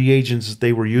the reagents that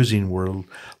they were using were a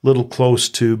little close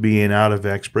to being out of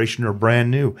expiration or brand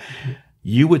new.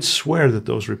 You would swear that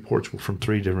those reports were from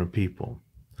 3 different people.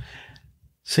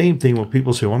 Same thing when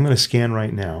people say, well, I'm going to scan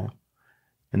right now.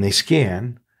 And they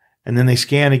scan. And then they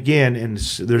scan again, and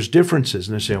there's differences.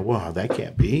 And they're saying, wow, that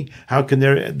can't be. How can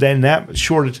there, then that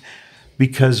shortage?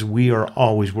 Because we're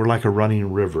like a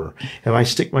running river. If I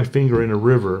stick my finger in a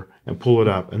river and pull it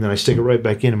up, and then I stick it right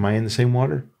back in, am I in the same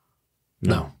water?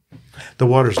 No. The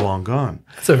water's long gone.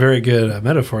 That's a very good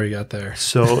metaphor you got there.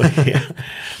 So, yeah.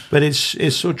 But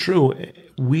it's so true.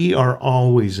 We are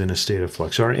always in a state of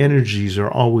flux. Our energies are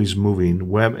always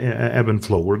moving, ebb and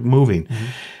flow. We're moving. Mm-hmm.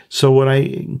 So what I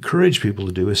encourage people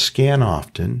to do is scan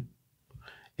often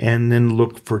and then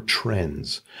look for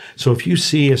trends. So if you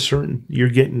see you're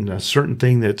getting a certain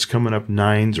thing that's coming up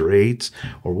 9s or 8s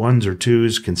or 1s or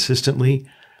 2s consistently,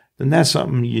 then that's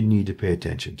something you need to pay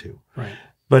attention to. Right.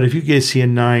 But if you see a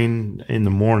 9 in the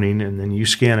morning and then you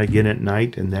scan again at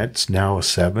night and that's now a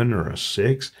 7 or a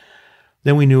 6,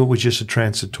 then we knew it was just a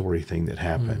transitory thing that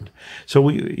happened. So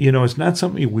it's not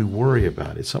something we worry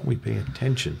about. It's something we pay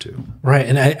attention to. Right.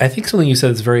 And I think something you said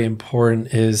is very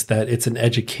important is that it's an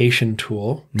education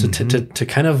tool to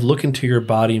kind of look into your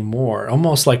body more,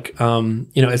 almost like,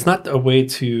 it's not a way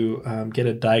to get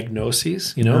a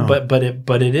diagnosis, no.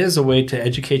 but it is a way to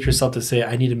educate yourself to say,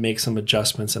 I need to make some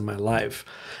adjustments in my life.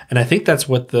 And I think that's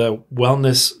what the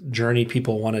wellness journey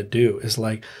people want to do is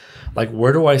like,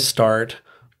 where do I start?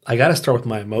 I got to start with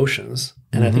my emotions.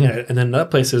 And I think, and then another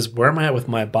place is where am I at with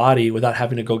my body without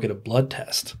having to go get a blood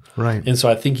test? Right. And so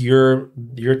I think your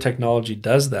technology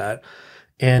does that.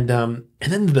 And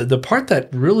then the part that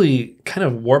really kind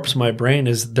of warps my brain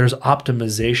is there's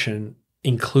optimization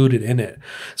included in it.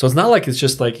 So it's not like it's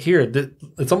just like here,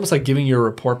 it's almost like giving you a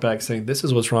report back saying this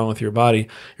is what's wrong with your body.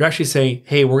 You're actually saying,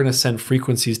 hey, we're going to send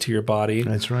frequencies to your body.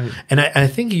 That's right. And I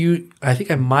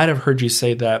think I might have heard you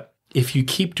say that if you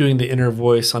keep doing the inner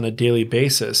voice on a daily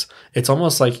basis, it's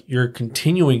almost like you're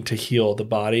continuing to heal the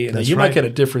body, and you might get a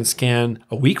different scan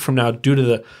a week from now due to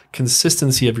the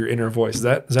consistency of your inner voice. Is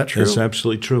that true? That's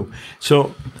absolutely true.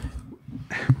 So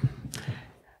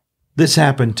this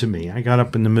happened to me. I got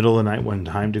up in the middle of the night one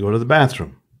time to go to the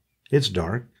bathroom. It's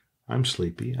dark. I'm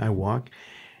sleepy. I walk,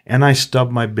 and I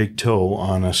stub my big toe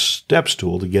on a step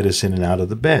stool to get us in and out of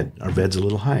the bed. Our bed's a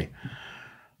little high.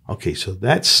 Okay, so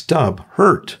that stub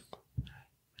hurt.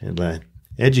 It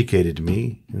educated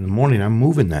me. In the morning, I'm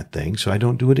moving that thing so I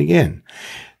don't do it again.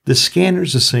 The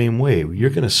scanner's the same way.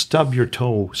 You're going to stub your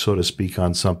toe, so to speak,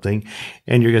 on something,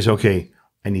 and you're going to say, okay,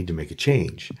 I need to make a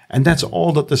change. And that's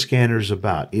all that the scanner's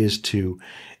about, is to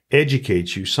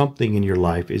educate you something in your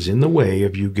life is in the way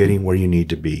of you getting where you need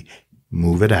to be.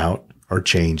 Move it out or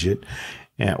change it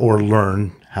or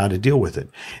learn how to deal with it.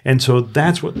 And so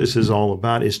that's what this is all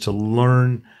about, is to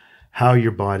learn how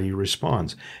your body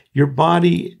responds. Your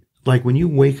body, like when you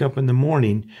wake up in the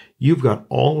morning, you've got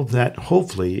all of that.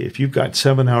 Hopefully, if you've got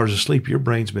 7 hours of sleep, your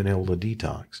brain's been able to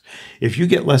detox. If you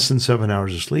get less than 7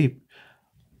 hours of sleep,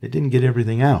 it didn't get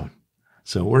everything out.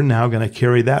 So we're now going to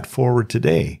carry that forward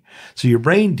today. So your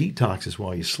brain detoxes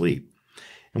while you sleep.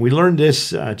 And we learned this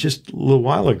just a little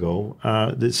while ago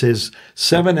that says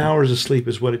 7 hours of sleep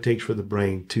is what it takes for the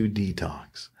brain to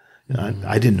detox.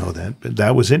 I didn't know that, but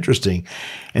that was interesting.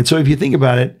 And so if you think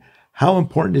about it, how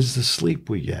important is the sleep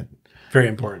we get? Very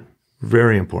important.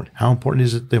 Very important. How important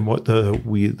is it that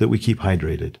we keep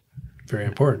hydrated? Very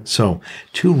important. So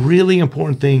 2 really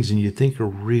important things, and you think are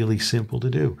really simple to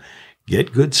do.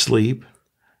 Get good sleep,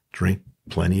 drink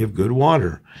plenty of good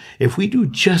water. If we do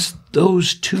just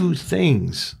those 2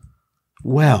 things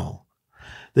well,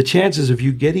 the chances of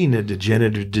you getting a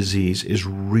degenerative disease is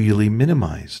really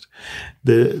minimized.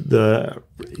 You're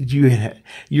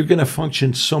going to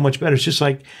function so much better. It's just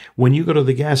like when you go to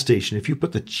the gas station, if you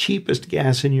put the cheapest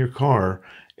gas in your car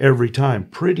every time,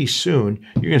 pretty soon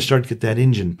you're going to start to get that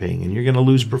engine ping and you're going to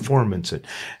lose performance. And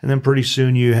then pretty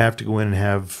soon you have to go in and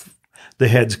have the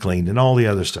heads cleaned and all the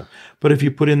other stuff. But if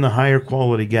you put in the higher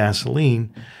quality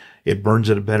gasoline, it burns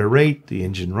at a better rate. The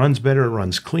engine runs better. It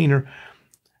runs cleaner.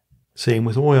 Same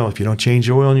with oil. If you don't change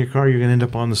the oil in your car, you're going to end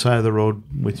up on the side of the road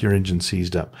with your engine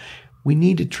seized up. We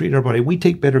need to treat our body. We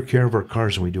take better care of our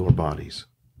cars than we do our bodies.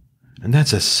 And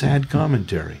that's a sad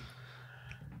commentary.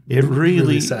 It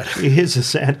really is a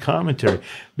sad commentary,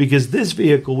 because this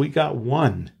vehicle, we got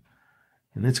one,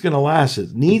 and it's going to last.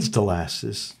 It needs to last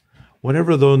this,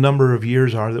 whatever the number of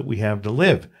years are that we have to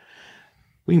live.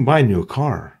 We can buy a new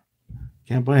car.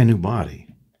 Can't buy a new body.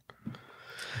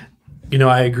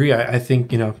 I agree. I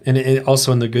think, and it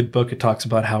also in the good book, it talks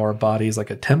about how our body is like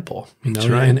a temple, That's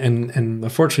right. and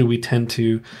unfortunately we tend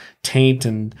to taint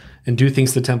and do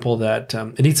things to the temple that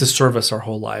it needs to serve us our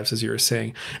whole lives, as you were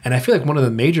saying. And I feel like one of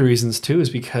the major reasons too is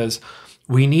because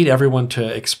we need everyone to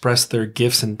express their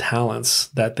gifts and talents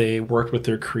that they worked with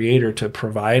their creator to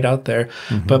provide out there.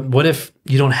 Mm-hmm. But what if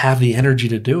you don't have the energy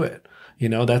to do it?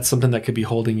 That's something that could be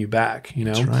holding you back,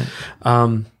 That's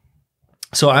right.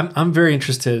 So I'm very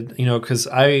interested, because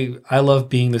I love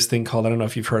being this thing called, I don't know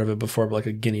if you've heard of it before, but like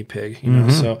a guinea pig, Mm-hmm.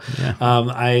 So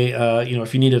yeah.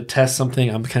 If you need to test something,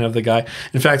 I'm kind of the guy.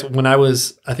 In fact, when I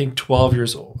was, I think 12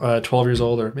 years old,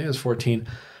 or maybe I was 14,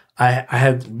 I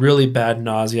had really bad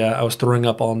nausea. I was throwing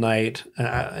up all night,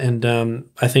 and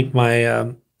I think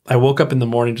I woke up in the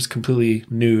morning just completely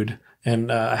nude,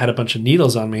 and I had a bunch of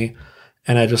needles on me.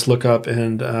 And I just look up,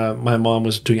 and my mom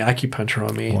was doing acupuncture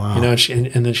on me, Wow.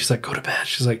 and then she's like, "Go to bed."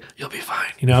 She's like, "You'll be fine,"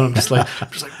 And I'm just like,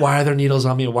 why are there needles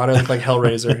on me? Why do I look like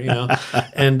Hellraiser?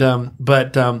 And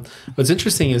but what's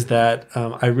interesting is that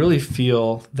I really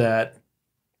feel that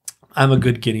I'm a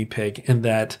good guinea pig, and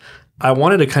that I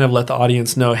wanted to kind of let the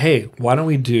audience know, hey, why don't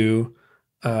we do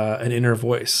an inner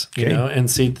voice, Okay. And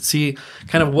see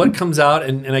kind of what comes out,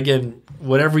 and again,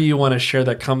 whatever you want to share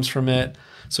that comes from it.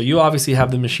 So you obviously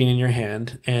have the machine in your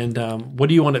hand, and what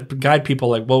do you want to guide people?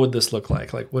 Like, what would this look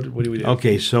like? Like, what do we do?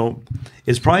 Okay, so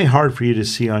it's probably hard for you to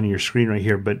see on your screen right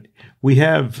here, but we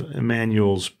have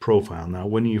Emanuel's profile. Now,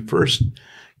 when you first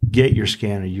get your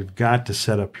scanner, you've got to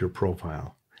set up your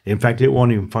profile. In fact, it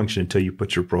won't even function until you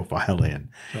put your profile in.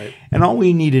 Right. And all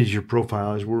we need is your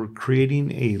profile. Is we're creating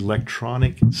an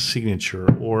electronic signature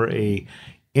or a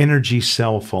energy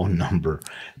cell phone number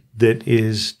that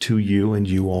is to you and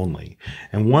you only.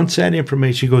 And once that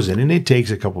information goes in, and it takes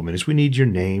a couple minutes, we need your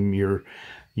name, your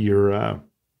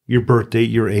birth date,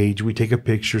 your age. We take a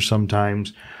picture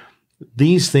sometimes.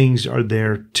 These things are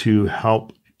there to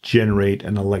help generate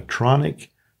an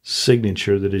electronic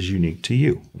signature that is unique to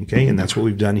you. Okay. And that's what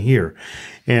we've done here.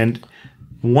 And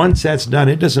once that's done,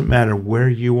 it doesn't matter where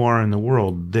you are in the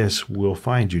world, this will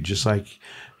find you. Just like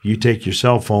you take your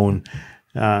cell phone,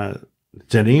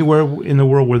 to anywhere in the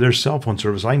world where there's cell phone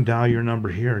service, I can dial your number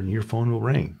here and your phone will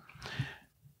ring.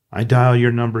 I dial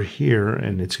your number here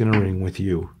and it's going to ring with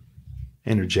you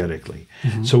energetically.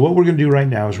 Mm-hmm. So what we're going to do right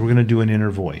now is we're going to do an inner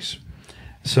voice.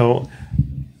 So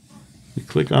we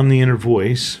click on the inner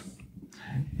voice,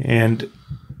 and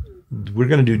we're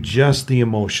going to do just the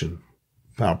emotion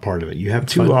part of it. You have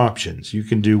two options. You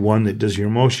can do one that does your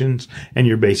emotions and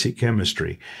your basic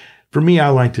chemistry. For me, I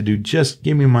like to do just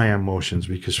give me my emotions,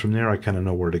 because from there I kind of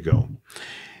know where to go.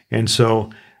 And so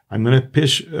I'm going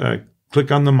to click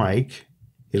on the mic.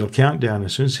 It'll count down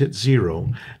as soon as it hits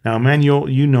 0. Now, Emanuel,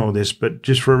 you know this, but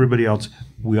just for everybody else,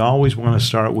 we always want to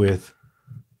start with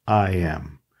I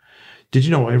am. Did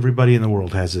you know everybody in the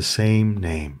world has the same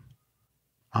name?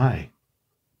 I.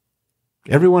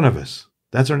 Every one of us.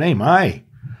 That's our name. I.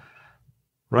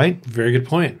 Right? Very good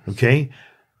point. Okay.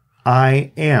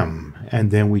 I am,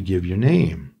 and then we give your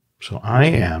name. So I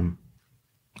am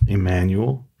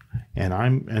Emanuel,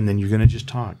 and then you're going to just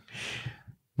talk.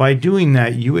 By doing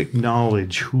that, you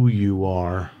acknowledge who you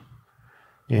are,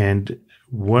 and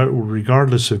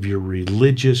regardless of your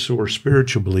religious or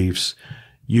spiritual beliefs,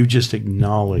 you just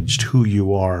acknowledged who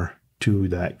you are to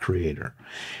that creator.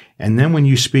 And then when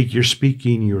you speak, you're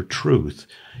speaking your truth,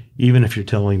 even if you're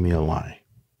telling me a lie.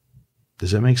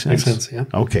 Does that make sense? Makes sense, yeah.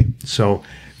 Okay, so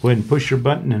go ahead and push your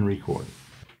button and record.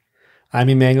 I'm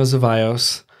Emanuel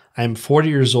Zevallos. I'm 40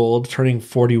 years old, turning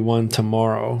 41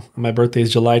 tomorrow. My birthday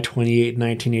is July 28,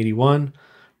 1981.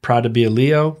 Proud to be a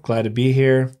Leo. Glad to be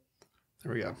here.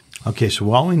 There we go. Okay,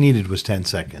 so all we needed was 10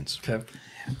 seconds. Okay.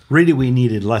 Really, we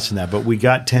needed less than that, but we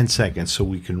got 10 seconds so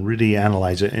we can really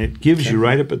analyze it. And it gives you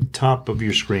right up at the top of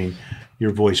your screen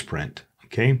your voice print.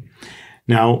 Okay.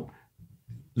 Now,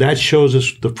 that shows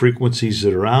us the frequencies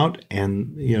that are out,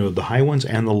 and the high ones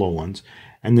and the low ones.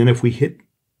 And then if we hit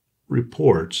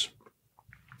reports,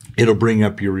 it'll bring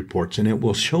up your reports, and it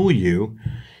will show you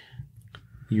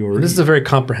your... And this is a very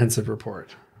comprehensive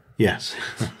report. Yes.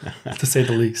 To say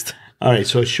the least. All right,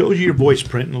 so it shows you your voice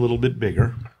print a little bit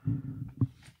bigger,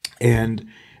 and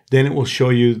then it will show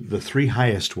you the 3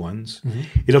 highest ones. Mm-hmm.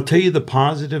 It'll tell you the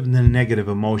positive and the negative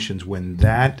emotions when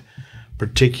that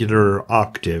particular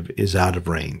octave is out of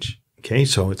range. Okay,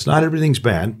 so it's not everything's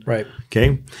bad. Right.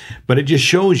 Okay, but it just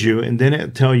shows you, and then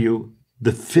it'll tell you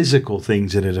the physical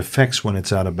things that it affects when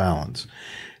it's out of balance.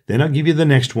 Then I'll give you the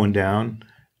next one down,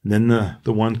 and then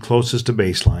the one closest to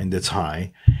baseline that's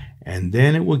high, and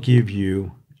then it will give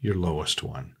you your lowest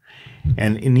one.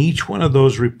 And in each one of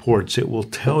those reports, it will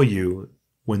tell you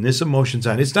when this emotion's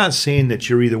on. It's not saying that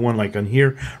you're either one, like on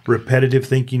here, repetitive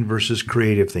thinking versus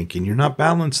creative thinking. You're not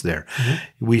balanced there.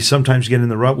 Mm-hmm. We sometimes get in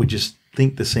the rut. We just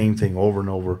think the same thing over and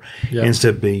over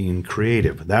instead of being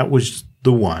creative. That was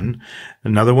the one.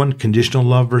 Another one, conditional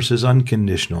love versus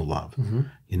unconditional love.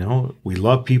 Mm-hmm. We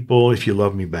love people if you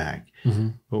love me back. Mm-hmm.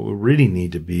 What we really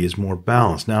need to be is more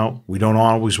balanced. Now, we don't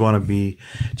always want to be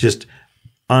just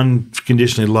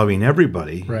unconditionally loving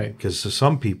everybody. Right. Because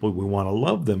some people, we want to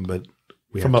love them, but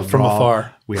from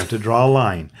afar. We have to draw a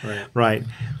line. Right.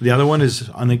 The other one is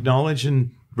unacknowledged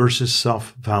versus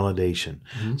self-validation.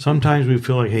 Mm-hmm. Sometimes we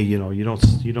feel like, hey, you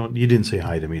didn't say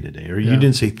hi to me today, or you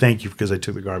didn't say thank you because I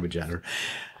took the garbage out. Or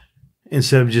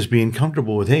instead of just being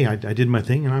comfortable with, hey, I did my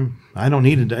thing and I don't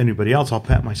need anybody else. I'll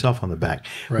pat myself on the back.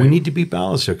 Right. We need to be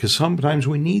balanced there because sometimes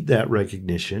we need that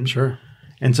recognition. Sure.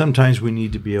 And sometimes we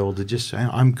need to be able to just,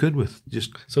 I'm good with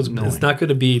just So it's not going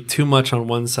to be too much on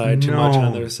one side, too much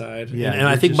on the other side. Yeah, and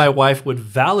I think my wife would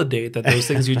validate that those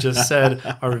things you just said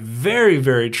are very,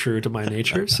 very true to my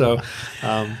nature. So,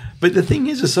 but the thing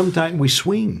is sometimes we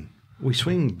swing. We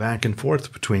swing back and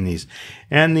forth between these.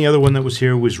 And the other one that was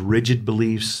here was rigid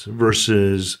beliefs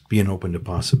versus being open to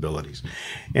possibilities.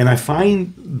 And I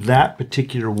find that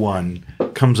particular one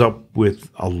comes up with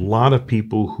a lot of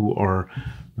people who are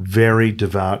very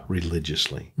devout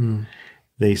religiously. Mm.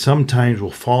 They sometimes will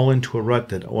fall into a rut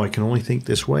that, I can only think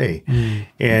this way. Mm.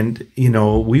 And,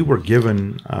 we were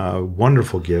given a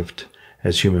wonderful gift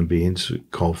as human beings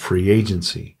called free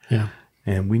agency. Yeah.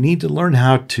 And we need to learn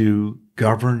how to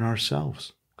govern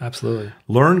ourselves. Absolutely.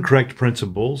 Learn correct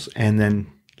principles and then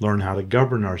learn how to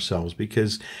govern ourselves,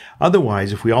 because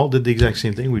otherwise, if we all did the exact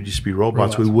same thing, we'd just be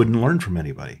robots. We wouldn't learn from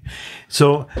anybody.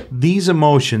 So these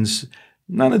emotions,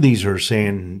 none of these are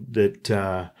saying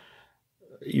that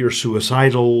you're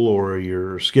suicidal or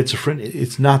you're schizophrenic.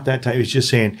 It's not that type. It's just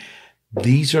saying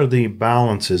these are the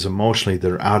balances emotionally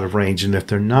that are out of range. And if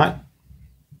they're not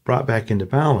brought back into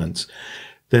balance,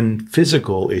 then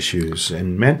physical issues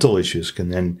and mental issues can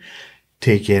then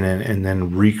take in and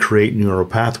then recreate neural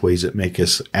pathways that make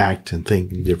us act and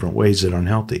think in different ways that are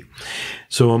unhealthy.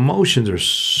 So emotions are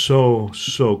so,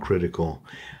 so critical.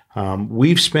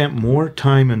 We've spent more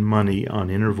time and money on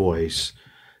inner voice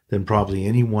than probably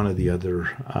any one of the other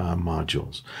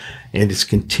modules. And it's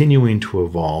continuing to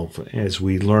evolve as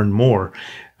we learn more.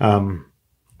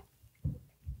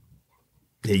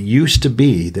 It used to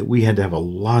be that we had to have a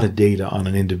lot of data on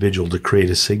an individual to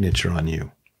create a signature on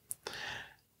you.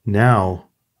 Now,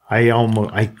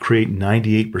 I create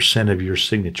 98% of your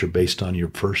signature based on your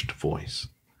first voice.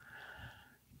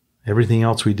 Everything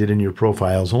else we did in your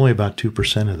profile is only about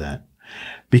 2% of that.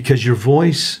 Because your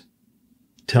voice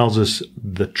tells us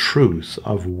the truth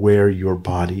of where your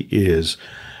body is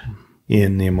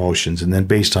in the emotions. And then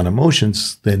based on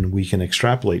emotions, then we can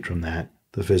extrapolate from that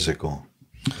the physical.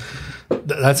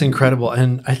 That's incredible.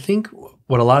 And I think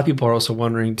what a lot of people are also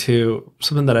wondering too,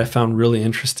 something that I found really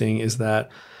interesting is that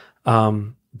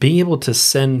being able to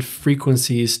send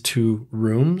frequencies to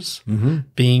rooms,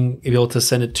 being able to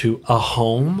send it to a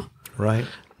home. Right.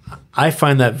 I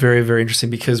find that very, very interesting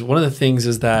because one of the things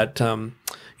is that,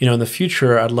 in the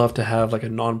future, I'd love to have like a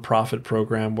nonprofit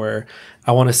program where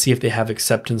I want to see if they have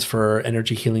acceptance for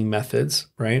energy healing methods,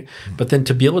 right? Mm-hmm. But then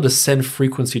to be able to send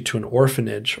frequency to an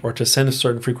orphanage or to send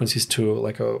certain frequencies to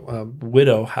like a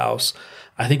widow house,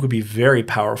 I think would be very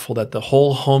powerful, that the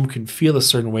whole home can feel a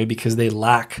certain way because they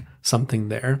lack something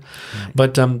there. Right.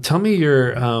 But tell me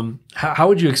how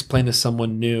would you explain to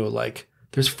someone new, like,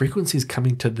 there's frequencies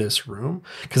coming to this room?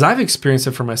 Because I've experienced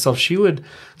it for myself. She would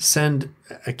send,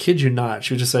 I kid you not,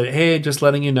 she would just say, hey, just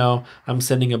letting you know, I'm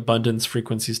sending abundance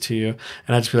frequencies to you.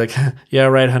 And I'd just be like, yeah,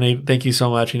 right, honey. Thank you so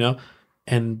much, And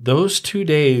And those 2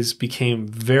 days became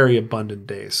very abundant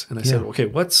days. And I said, okay,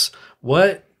 what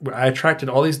I attracted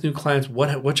all these new clients.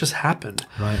 What just happened?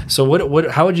 Right. So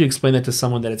how would you explain that to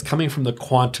someone that it's coming from the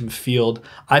quantum field?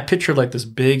 I pictured like this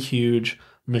big, huge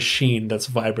machine that's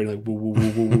vibrating like woo, woo,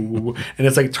 woo, woo, woo, woo, and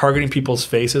it's like targeting people's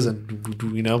faces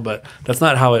and but that's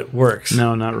not how it works.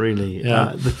 No, not really.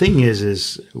 Yeah. The thing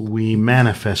is we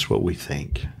manifest what we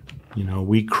think.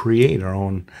 We create our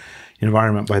own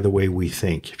environment by the way we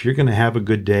think. If you're going to have a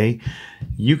good day,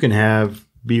 you can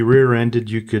be rear-ended,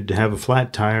 you could have a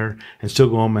flat tire and still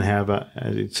go home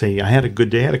and say, I had a good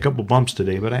day. I had a couple bumps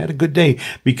today, but I had a good day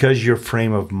because your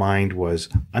frame of mind was,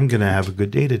 I'm going to have a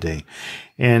good day today.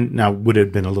 And now, would it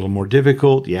have been a little more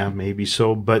difficult? Yeah, maybe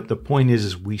so. But the point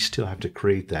is we still have to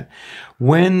create that.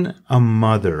 When a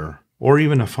mother or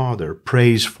even a father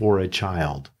prays for a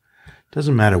child,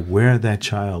 doesn't matter where that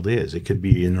child is. It could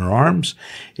be in her arms.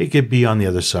 It could be on the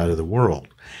other side of the world.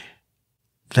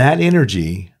 That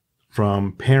energy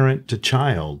from parent to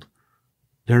child,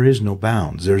 there is no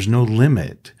bounds. There's no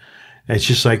limit. It's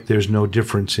just like there's no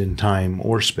difference in time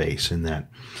or space in that.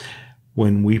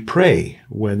 When we pray,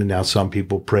 now some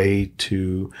people pray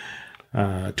to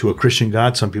a Christian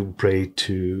God, some people pray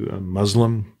to a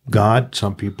Muslim God,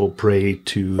 some people pray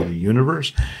to the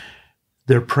universe.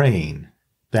 They're praying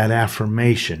that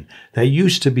affirmation that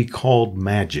used to be called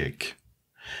magic.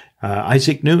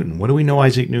 Isaac Newton, what do we know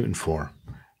Isaac Newton for?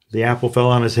 The apple fell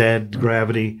on his head,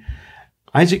 gravity.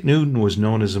 Isaac Newton was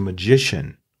known as a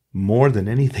magician more than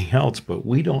anything else, but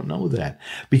we don't know that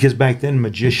because back then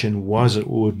magician wasn't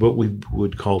what we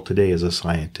would call today as a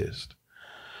scientist.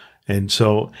 And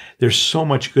so there's so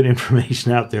much good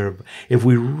information out there. If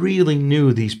we really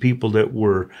knew these people that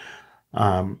were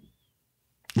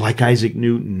like Isaac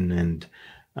Newton and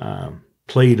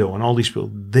Plato and all these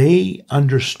people, they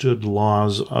understood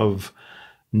laws of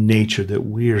nature that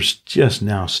we're just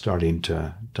now starting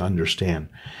to understand.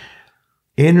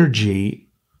 Energy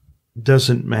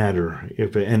doesn't matter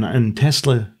and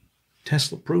Tesla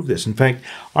proved this. In fact,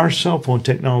 our cell phone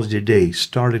technology today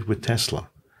started with Tesla,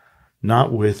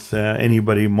 not with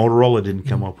anybody. Motorola didn't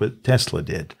come up with it. Tesla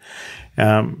did.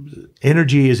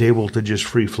 Energy is able to just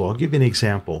free flow. I'll give you an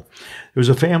example. There was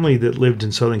a family that lived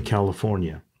in Southern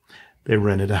California. They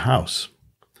rented a house.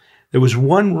 There was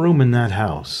one room in that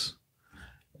house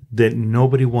that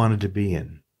nobody wanted to be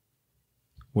in.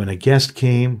 When a guest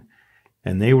came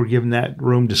and they were given that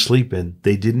room to sleep in,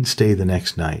 they didn't stay the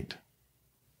next night.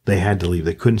 They had to leave.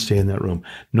 They couldn't stay in that room.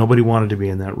 Nobody wanted to be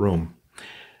in that room.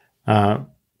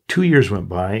 2 years went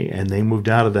by and they moved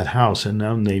out of that house. And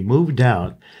when they moved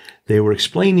out, they were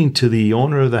explaining to the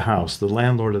owner of the house, the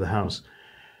landlord of the house,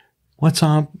 what's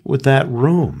on with that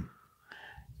room?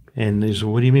 And they said,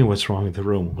 what do you mean what's wrong with the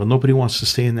room? Well, nobody wants to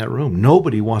stay in that room.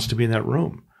 Nobody wants to be in that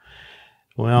room.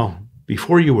 Well,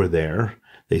 before you were there,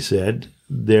 they said,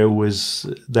 there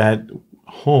was that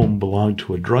home belonged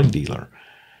to a drug dealer,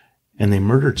 and they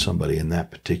murdered somebody in that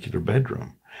particular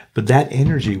bedroom. But that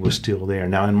energy was still there.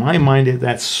 Now, in my mind,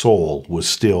 that soul was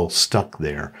still stuck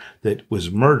there that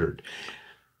was murdered.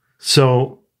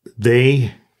 So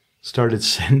they started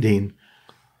sending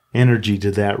energy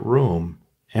to that room,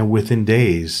 and within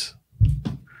days,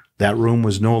 that room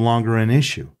was no longer an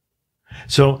issue.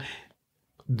 So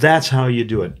that's how you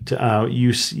do it.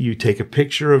 You take a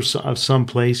picture of some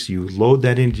place, you load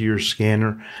that into your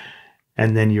scanner,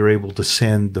 and then you're able to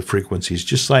send the frequencies.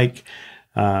 Just like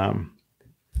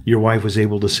your wife was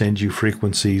able to send you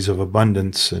frequencies of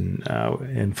abundance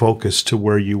and focus to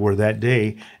where you were that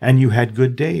day, and you had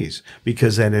good days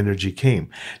because that energy came.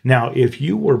 Now, if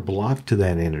you were blocked to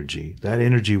that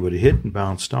energy would have hit and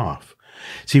bounced off.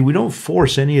 See, we don't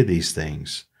force any of these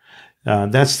things.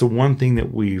 That's the one thing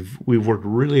that we've worked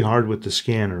really hard with the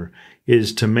scanner,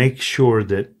 is to make sure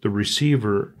that the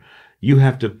receiver, you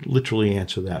have to literally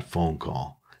answer that phone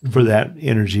call for that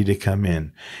energy to come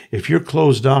in. If you're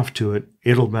closed off to it,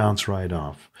 it'll bounce right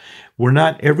off.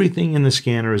 Everything in the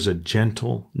scanner is a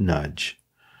gentle nudge.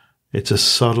 It's a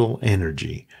subtle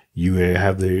energy. You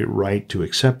have the right to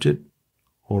accept it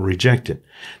or reject it.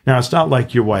 Now, it's not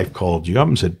like your wife called you up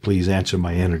and said, please answer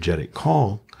my energetic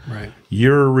call. Right.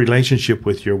 Your relationship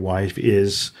with your wife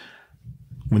is,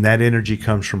 when that energy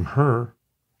comes from her,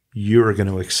 you're going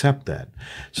to accept that.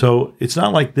 So it's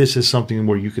not like this is something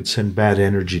where you could send bad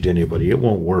energy to anybody. It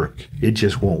won't work. It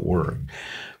just won't work.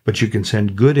 But you can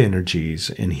send good energies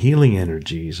and healing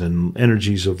energies and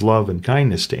energies of love and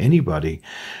kindness to anybody.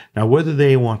 Now, whether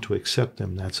they want to accept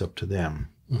them, that's up to them.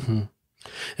 Mm-hmm.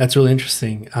 That's really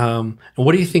interesting. And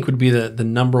what do you think would be the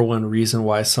number one reason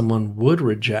why someone would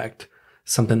reject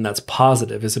something that's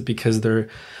positive? Is it because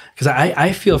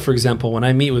I feel, for example, when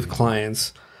I meet with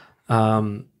clients,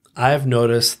 I've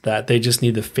noticed that they just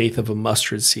need the faith of a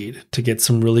mustard seed to get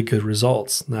some really good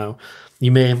results. Now,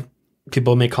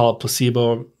 people may call it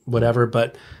placebo, whatever,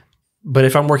 but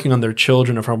if I'm working on their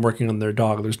children, if I'm working on their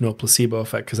dog, there's no placebo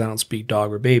effect because I don't speak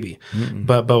dog or baby.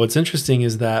 But what's interesting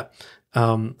is that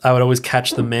I would always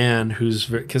catch the man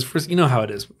because you know how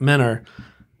it is.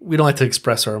 We don't like to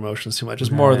express our emotions too much. It's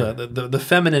more the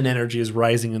feminine energy is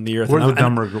rising in the earth. We're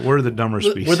the dumber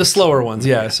species. We're the slower ones,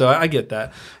 yeah. So I get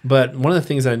that. But one of the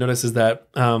things that I noticed is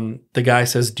that the guy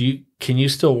says, can you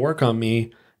still work on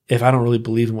me if I don't really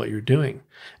believe in what you're doing?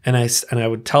 And I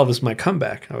would tell this my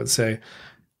comeback. I would say,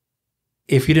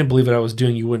 if you didn't believe what I was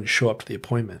doing, you wouldn't show up to the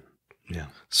appointment. Yeah.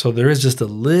 So there is just a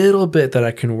little bit that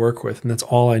I can work with, and that's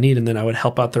all I need. And then I would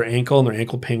help out their ankle, and their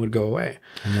ankle pain would go away.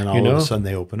 And then all of a sudden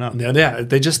they open up. Yeah.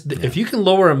 If you can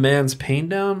lower a man's pain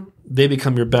down, they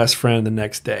become your best friend the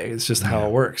next day. It's just how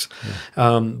it works.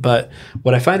 Yeah. But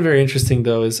what I find very interesting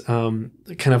though is kind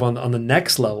of on the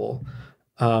next level.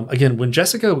 Again, when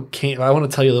Jessica came, I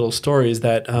want to tell you a little story. Is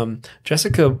that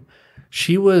Jessica,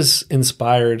 she was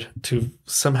inspired to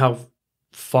somehow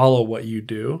follow what you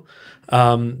do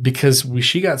because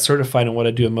she got certified in what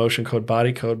I do, emotion code,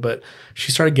 body code, but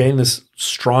she started getting this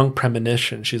strong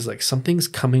premonition. She's like, something's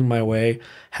coming my way,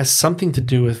 has something to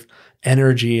do with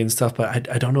energy and stuff, but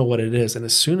I don't know what it is. And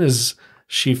as soon as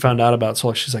she found out about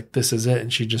Solex, she's like, this is it.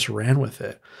 And she just ran with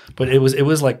it. But it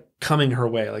was like coming her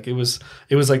way. Like it was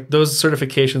like those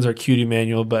certifications are cute,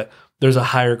 Emanuel, but there's a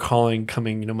higher calling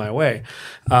coming, my way.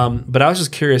 But I was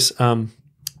just curious,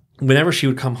 whenever she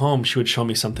would come home, she would show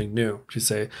me something new. She'd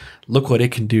say, look what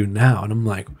it can do now. And I'm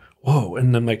like, whoa.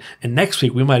 And I'm like, and next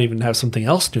week we might even have something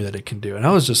else new that it can do. And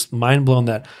I was just mind blown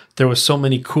that there was so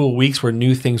many cool weeks where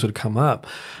new things would come up.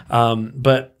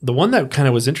 But the one that kind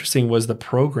of was interesting was the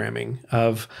programming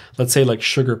of, let's say, like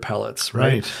sugar pellets,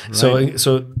 right? So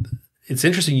it's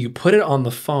interesting. You put it on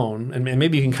the phone, and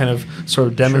maybe you can kind of sort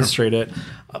of demonstrate it.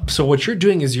 So what you're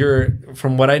doing is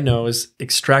from what I know, is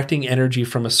extracting energy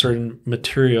from a certain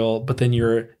material, but then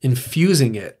you're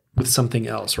infusing it with something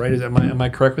else, right? Am I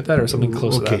correct with that, or something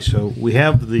close to that? Okay, so we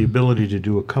have the ability to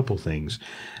do a couple things.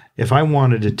 If I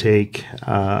wanted to take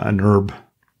an herb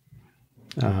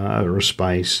or a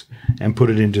spice and put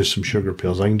it into some sugar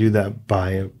pills, I can do that by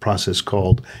a process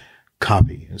called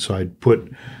copy. And so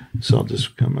I'll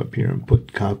just come up here and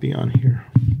put copy on here.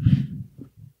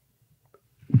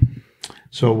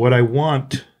 So what I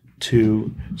want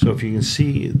to, so if you can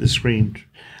see the screen,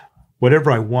 whatever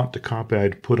I want to copy,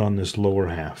 I'd put on this lower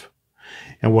half.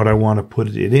 And what I want to put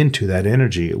it into, that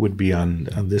energy, it would be on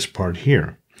this part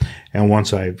here. And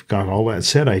once I've got all that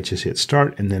set, I just hit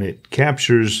start, and then it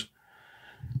captures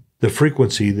the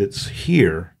frequency that's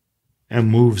here and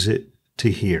moves it to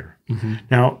here. Mm-hmm.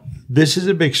 Now, this is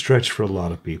a big stretch for a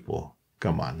lot of people.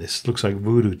 Come on, this looks like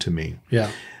voodoo to me.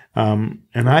 Yeah. And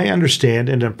I understand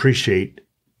and appreciate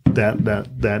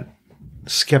that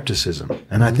skepticism.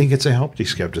 And I think it's a healthy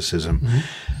skepticism. Mm-hmm.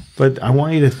 But I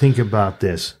want you to think about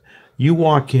this. You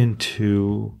walk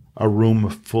into a room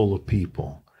full of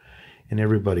people and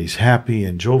everybody's happy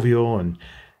and jovial, and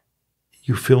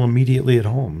you feel immediately at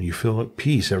home. You feel at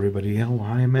peace. Everybody,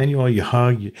 hi, Emanuel. You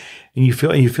hug, and you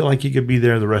feel like you could be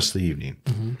there the rest of the evening.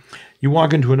 Mm-hmm. You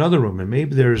walk into another room, and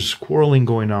maybe there's quarreling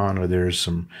going on, or there's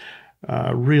some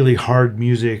really hard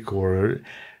music, and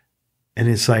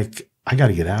it's like, I got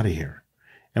to get out of here.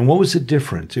 And what was the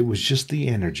difference? It was just the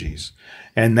energies,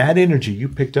 and that energy, you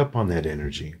picked up on that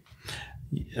energy.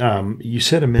 You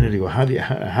said a minute ago, how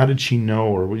did she know,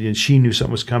 or she knew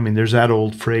something was coming? There's that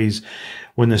old phrase,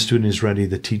 when the student is ready,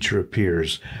 the teacher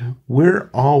appears. Mm-hmm. We're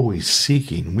always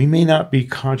seeking. We may not be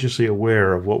consciously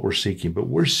aware of what we're seeking, but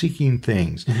we're seeking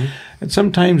things. Mm-hmm. And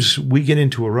sometimes we get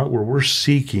into a rut where we're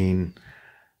seeking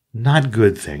not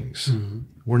good things. Mm-hmm.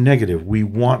 We're negative. We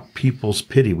want people's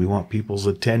pity. We want people's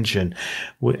attention.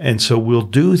 And so we'll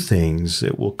do things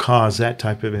that will cause that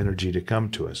type of energy to come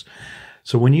to us.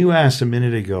 So when you asked a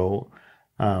minute ago,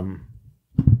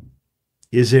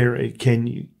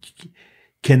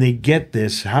 can they get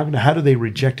this? How do they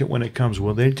reject it when it comes?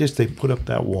 Well, they put up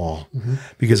that wall. Mm-hmm.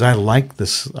 Because I like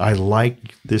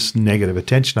this negative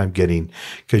attention I'm getting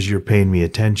because you're paying me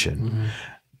attention. Mm-hmm.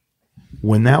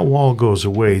 When that wall goes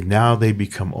away, now they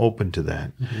become open to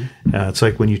that. Mm-hmm. It's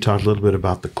like when you talked a little bit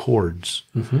about the cords.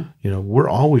 Mm-hmm. We're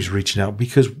always reaching out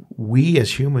because we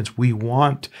as humans, we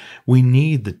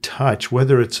need the touch,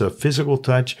 whether it's a physical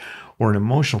touch or an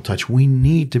emotional touch. We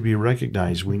need to be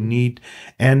recognized. We need,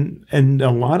 and a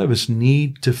lot of us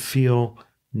need to feel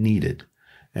needed,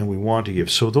 and we want to give.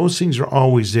 So those things are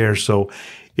always there. So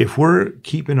if we're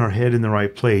keeping our head in the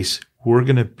right place, we're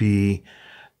going to be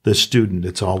the student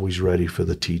that's always ready for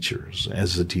the teachers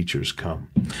as the teachers come.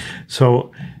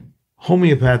 So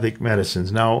homeopathic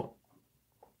medicines. Now,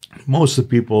 most of the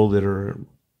people that are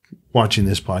watching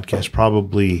this podcast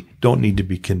probably don't need to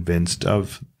be convinced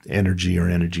of energy or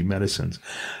energy medicines.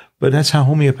 But that's how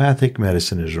homeopathic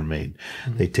medicines are made.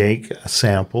 Mm-hmm. They take a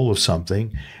sample of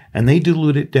something and they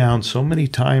dilute it down so many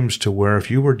times to where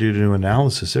if you were to do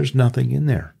analysis, there's nothing in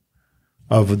there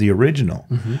of the original.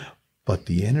 Mm-hmm. But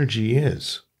the energy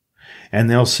is. And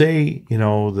they'll say, you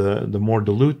know, the more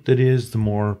dilute it is, the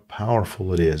more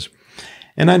powerful it is.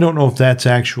 And I don't know if that's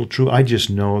actual true. I just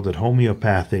know that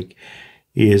homeopathic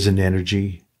is an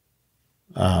energy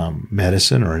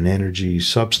medicine or an energy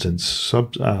substance,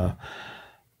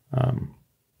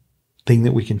 thing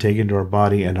that we can take into our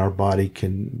body and our body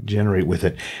can generate with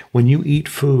it. When you eat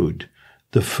food,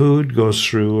 the food goes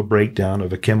through a breakdown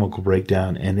of a chemical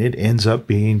breakdown and it ends up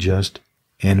being just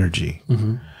energy.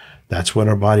 Mm-hmm. That's what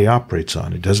our body operates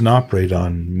on. It doesn't operate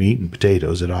on meat and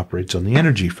potatoes. It operates on the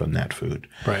energy from that food.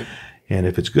 Right. And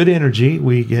if it's good energy,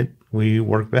 we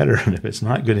work better. And if it's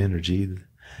not good energy,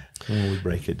 then we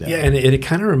break it down. Yeah, and it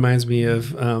kind of reminds me of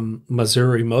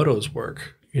Masaru Emoto's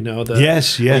work. You know,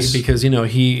 yes, because you know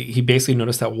he basically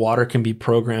noticed that water can be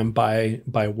programmed by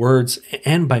words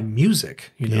and by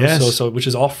music. You know, yes. so which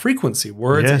is all frequency.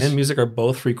 Words and music are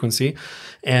both frequency,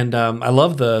 and I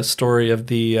love the story of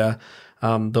the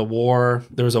war.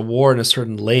 There was a war in a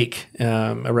certain lake,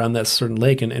 around that certain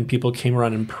lake, and people came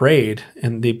around and prayed,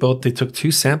 and they took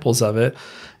 2 samples of it,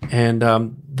 and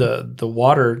the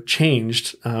water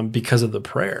changed because of the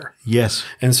prayer. Yes,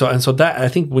 and so that, I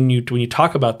think when you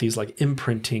talk about these like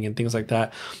imprinting and things like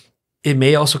that, it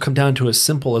may also come down to as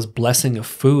simple as blessing a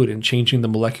food and changing the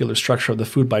molecular structure of the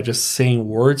food by just saying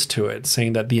words to it,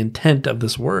 saying that the intent of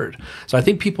this word. So I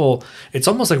think it's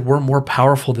almost like we're more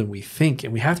powerful than we think,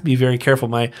 and we have to be very careful.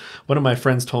 One of my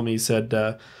friends told me, he said,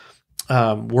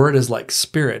 word is like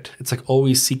spirit. It's like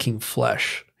always seeking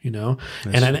flesh. You know,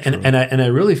 and I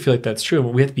really feel like that's true.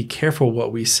 We have to be careful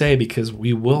what we say because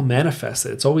we will manifest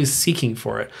it. It's always seeking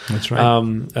for it. That's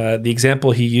right. The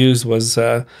example he used was,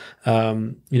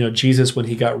 Jesus, when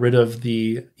he got rid of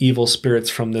the evil spirits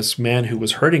from this man who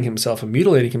was hurting himself and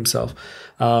mutilating himself.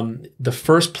 The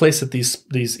first place that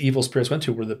these evil spirits went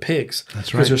to were the pigs.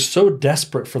 That's right. Because they're so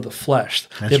desperate for the flesh.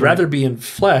 They'd rather be in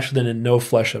flesh than in no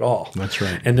flesh at all. That's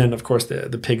right. And then, of course,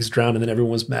 the pigs drowned, and then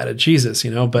everyone was mad at Jesus,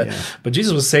 you know. But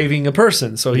Jesus was saving a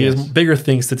person, so he has bigger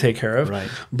things to take care of. Right.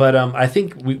 But I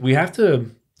think we have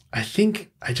to.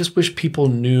 I just wish people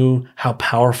knew how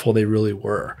powerful they really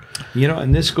were. You know,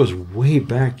 and this goes way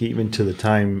back even to the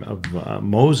time of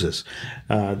Moses.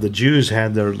 The Jews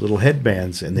had their little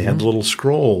headbands, and they had little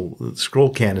scroll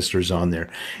canisters on there.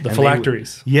 The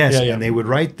phylacteries. And they would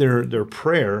write their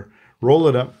prayer, roll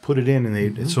it up, put it in,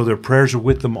 and so their prayers are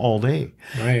with them all day.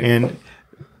 Right.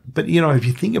 But you know, if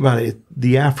you think about it,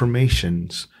 the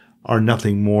affirmations are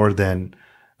nothing more than.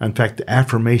 In fact, the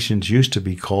affirmations used to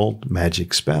be called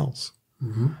magic spells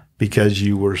because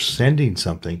you were sending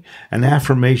something. An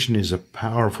affirmation is a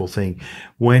powerful thing.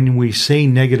 When we say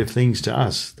negative things to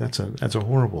us, that's a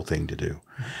horrible thing to do,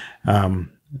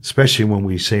 especially when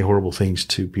we say horrible things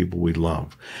to people we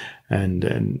love.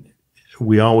 And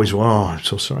we always, I'm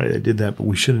so sorry I did that, but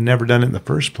we should have never done it in the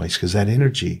first place because that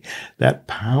energy, that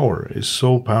power is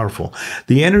so powerful.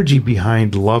 The energy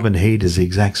behind love and hate is the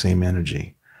exact same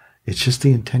energy. It's just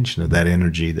the intention of that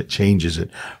energy that changes it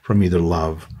from either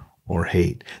love or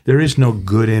hate. There is no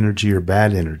good energy or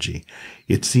bad energy.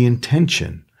 It's the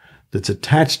intention that's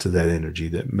attached to that energy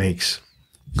that makes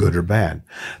good or bad.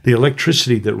 The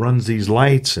electricity that runs these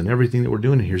lights and everything that we're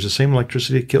doing here is the same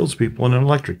electricity that kills people in an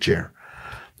electric chair.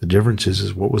 The difference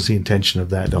is what was the intention of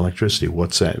that electricity?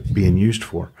 What's that being used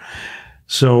for?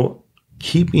 So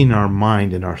keeping our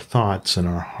mind and our thoughts and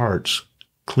our hearts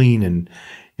clean and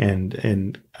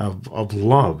of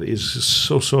love is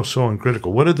so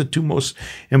critical. What are the 2 most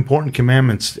important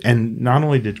commandments? And not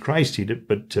only did Christ eat it,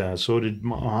 but so did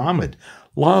Muhammad.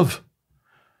 Love.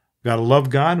 We got to love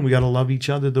God, and we got to love each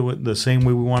other the same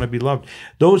way we want to be loved.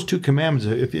 Those 2 commandments,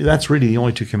 if that's really the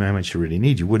only 2 commandments you really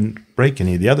need, you wouldn't break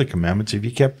any of the other commandments if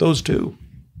you kept those 2.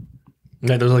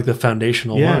 Yeah, those are like the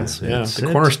foundational ones. Yeah, the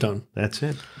cornerstone. That's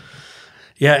it.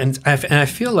 Yeah, and I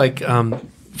feel like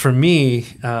for me,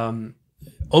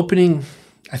 opening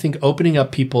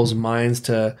up people's minds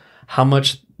to how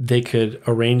much they could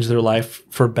arrange their life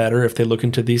for better if they look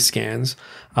into these scans,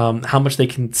 how much they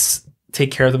can take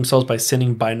care of themselves by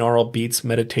sending binaural beats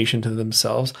meditation to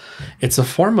themselves. It's a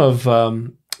form of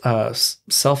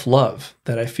self-love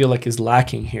that I feel like is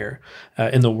lacking here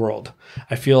in the world.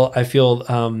 I feel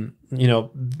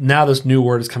now this new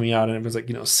word is coming out and it was like,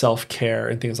 self-care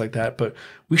and things like that, but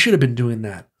we should have been doing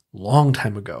that long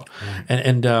time ago.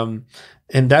 Mm.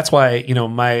 And that's why,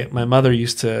 my mother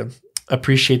used to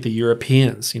appreciate the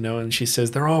Europeans, and she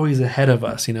says they're always ahead of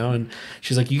us, and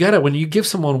she's like, when you give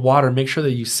someone water, make sure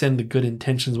that you send the good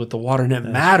intentions with the water, and it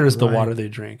matters the water they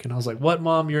drink. And I was like, what,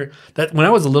 Mom? When I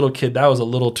was a little kid, that was a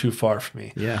little too far for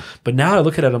me. Yeah. But now I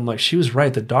look at it, I'm like, she was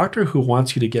right. The doctor who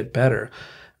wants you to get better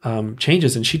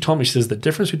changes. And she told me, she says, the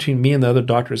difference between me and the other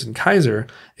doctors in Kaiser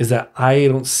is that I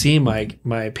don't see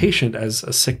my patient as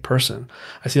a sick person.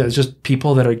 I see that as just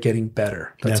people that are getting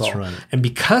better. That's all. Right. And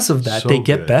because of that, they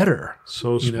get better.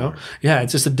 So smart. Yeah,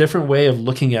 it's just a different way of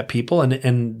looking at people,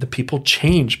 and the people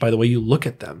change by the way you look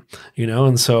at them,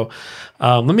 And so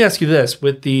let me ask you this.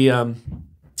 With the,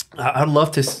 I'd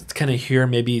love to kind of hear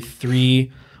maybe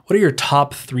what are your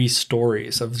top 3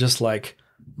 stories of just like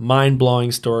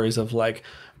mind-blowing stories of like,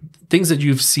 things that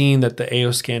you've seen that the AO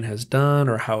scan has done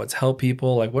or how it's helped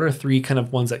people? Like, what are 3 kind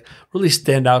of ones that really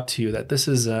stand out to you that this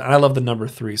is, I love the number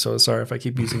 3, so sorry if I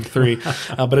keep using 3,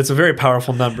 but it's a very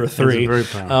powerful number 3. Very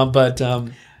powerful.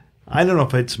 I don't know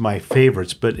if it's my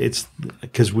favorites, but it's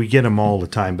because we get them all the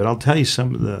time, but I'll tell you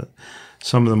some of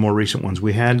the more recent ones.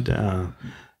 We had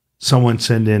someone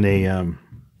send in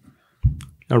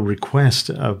a request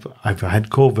of, I've had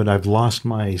COVID, I've lost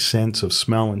my sense of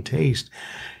smell and taste,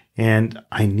 and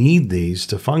I need these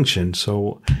to function.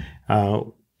 So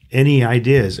any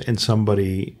ideas? And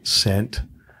somebody sent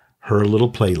her a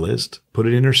little playlist, put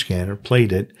it in her scanner,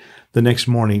 played it. The next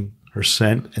morning, her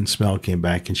scent and smell came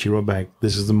back, and she wrote back,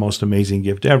 "This is the most amazing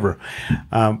gift ever."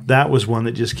 That was one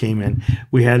that just came in.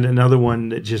 We had another one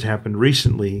that just happened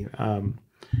recently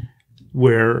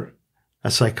where a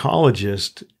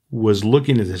psychologist was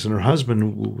looking at this, and her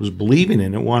husband was believing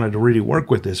in it, wanted to really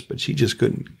work with this, but she just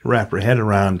couldn't wrap her head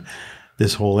around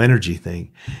this whole energy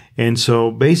thing. And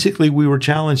so basically we were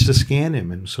challenged to scan him,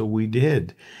 and so we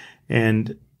did.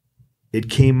 And it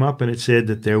came up and it said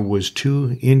that there was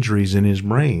 2 injuries in his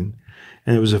brain,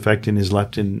 and it was affecting his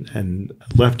left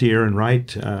ear and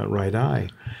right eye.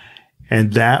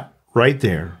 And that right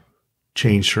there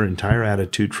changed her entire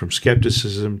attitude from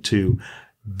skepticism to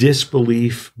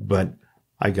disbelief, but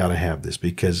I got to have this,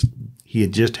 because he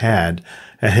had just had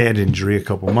a head injury a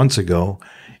couple months ago,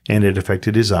 and it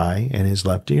affected his eye and his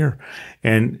left ear.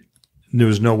 And there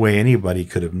was no way anybody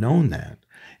could have known that.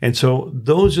 And so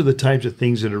those are the types of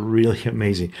things that are really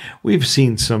amazing. We've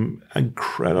seen some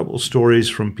incredible stories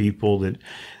from people that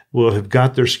will have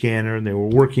got their scanner and they were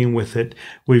working with it.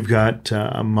 We've got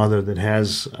a mother that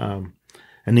has an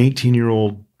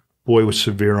 18-year-old boy with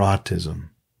severe autism,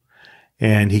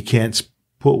 and he can't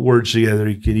put words together.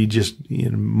 He just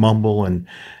mumble, and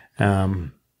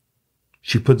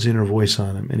she puts inner voice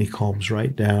on him, and he calms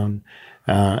right down.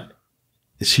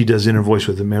 She does inner voice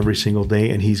with him every single day,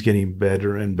 and he's getting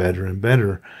better and better and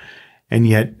better. And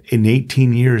yet, in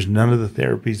 18 years, none of the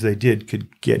therapies they did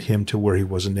could get him to where he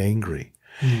wasn't angry.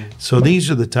 So these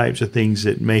are the types of things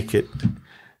that make it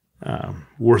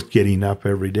worth getting up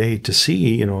every day to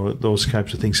see, those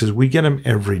types of things. Because we get them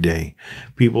every day.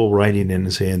 People writing in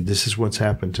and saying, "This is what's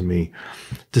happened to me."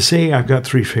 To say I've got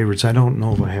 3 favorites, I don't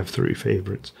know if I have 3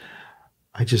 favorites.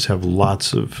 I just have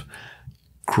lots of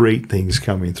great things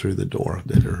coming through the door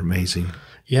that are amazing.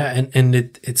 Yeah, and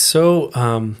it's so,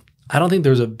 I don't think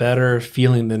there's a better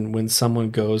feeling than when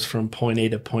someone goes from point A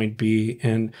to point B.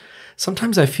 And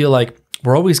sometimes I feel like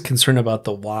we're always concerned about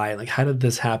the why, like how did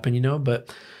this happen,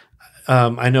 but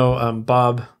I know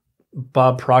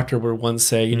Bob Proctor would once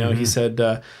say, he said,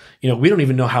 we don't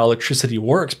even know how electricity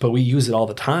works, but we use it all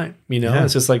the time. Yeah.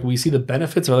 It's just like we see the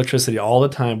benefits of electricity all the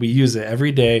time. We use it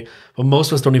every day, but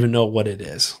most of us don't even know what it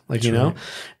is. Like, That's right.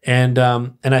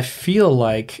 And I feel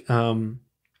like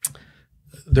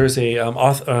there's a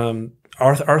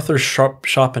Arthur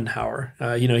Schopenhauer,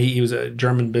 he was a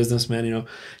German businessman,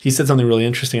 he said something really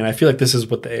interesting. And I feel like this is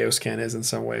what the AO scan is in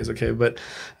some ways. Okay. But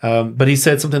he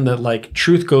said something that like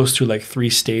truth goes through like 3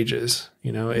 stages,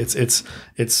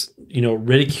 it's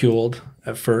ridiculed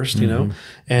at first, and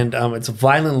it's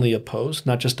violently opposed,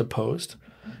 not just opposed.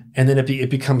 And then it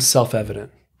becomes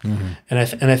self-evident. Mm-hmm.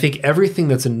 And I think everything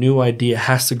that's a new idea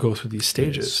has to go through these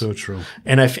stages. It's so true.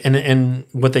 And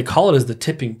what they call it is the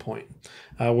tipping point.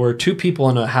 Where 2 people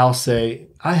in a house say,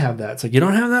 "I have that." It's like, "You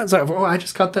don't have that?" It's like, "Oh, I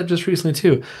just got that just recently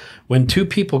too." When 2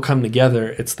 people come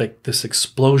together, it's like this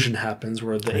explosion happens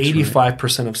where the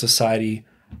 85% of society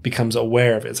becomes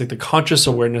aware of it. It's like the conscious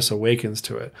awareness awakens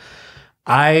to it.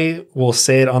 I will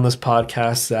say it on this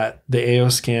podcast that the AO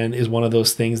scan is one of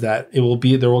those things that there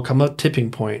will come a tipping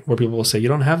point where people will say, you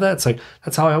don't have that? It's like,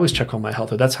 that's how I always check on my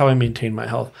health, or that's how I maintain my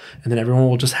health. And then everyone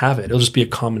will just have it. It'll just be a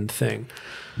common thing.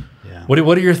 Yeah.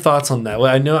 What are your thoughts on that?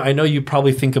 Well, I know you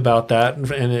probably think about that.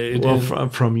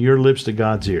 And from your lips to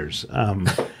God's ears,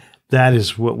 that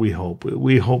is what we hope.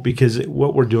 We hope, because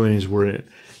what we're doing is we're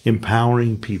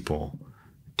empowering people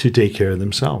to take care of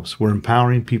themselves. We're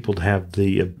empowering people to have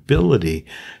the ability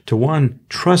to, one,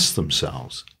 trust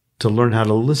themselves, to learn how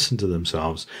to listen to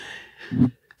themselves,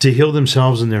 to heal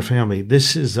themselves and their family.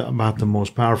 This is about the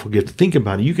most powerful gift. Think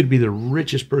about it. You could be the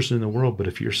richest person in the world, but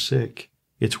if you're sick,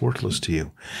 it's worthless to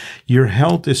you. Your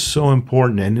health is so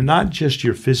important, and not just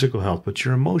your physical health, but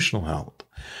your emotional health.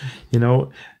 You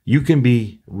know, you can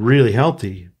be really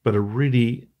healthy, but a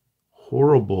really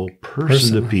horrible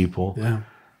person to people. Yeah.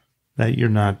 That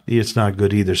it's not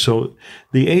good either. So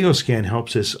the AO scan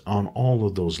helps us on all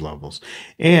of those levels.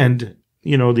 And,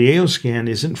 you know, the AO scan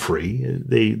isn't free.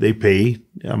 They pay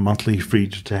a monthly fee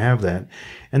to have that.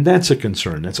 And that's a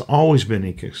concern. That's always been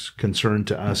a concern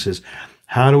to us, is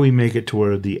how do we make it to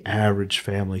where the average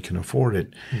family can afford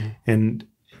it? Mm-hmm. And,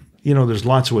 you know, there's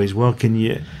lots of ways. Well,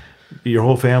 your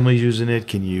whole family's using it?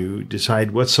 Can you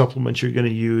decide what supplements you're going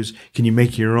to use? Can you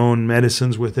make your own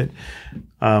medicines with it?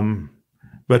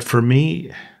 But for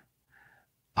me,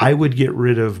 I would get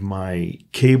rid of my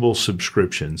cable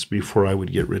subscriptions before I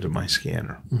would get rid of my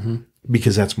scanner, mm-hmm.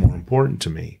 because that's more important to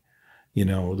me, you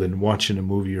know, than watching a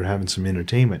movie or having some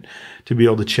entertainment, to be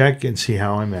able to check and see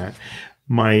how I'm at.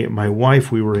 My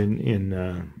wife, we were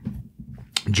in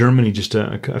Germany just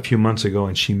a few months ago,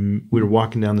 and we were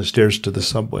walking down the stairs to the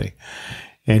subway,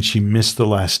 and she missed the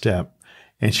last step,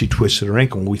 and she twisted her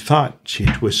ankle. We thought she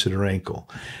twisted her ankle.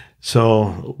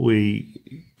 So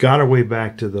we got our way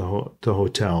back to the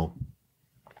hotel,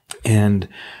 and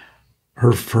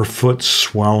her foot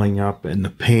swelling up, and the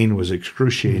pain was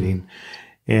excruciating.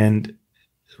 Mm-hmm. And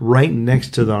right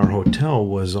next to our hotel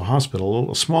was a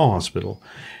hospital, a small hospital.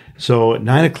 So at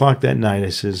 9:00 that night, I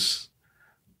says,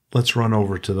 let's run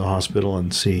over to the hospital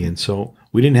and see. And so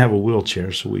we didn't have a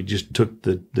wheelchair, so we just took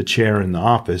the chair in the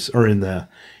office, or in the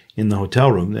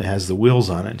hotel room that has the wheels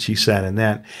on it. And she sat in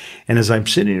that. And as I'm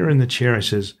sitting there in the chair, I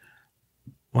says,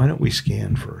 why don't we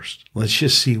scan first? Let's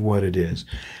just see what it is.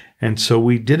 And so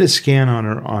we did a scan on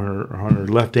her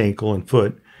left ankle and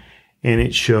foot, and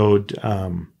it showed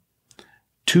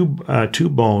two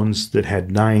bones that had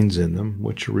 9s in them,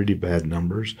 which are really bad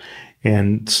numbers,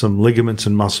 and some ligaments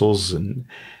and muscles. And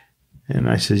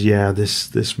I says, yeah,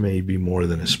 this may be more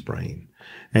than a sprain.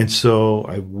 And so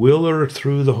I wheel her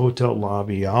through the hotel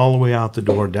lobby, all the way out the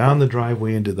door, down the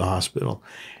driveway into the hospital.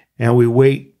 And we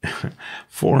wait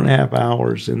 4.5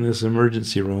 hours in this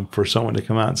emergency room for someone to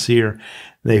come out and see her.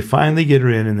 They finally get her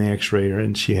in, and they x-ray her,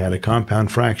 and she had a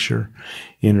compound fracture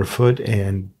in her foot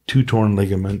and 2 torn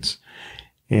ligaments.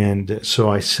 And so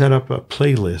I set up a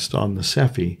playlist on the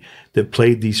Cephi that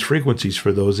played these frequencies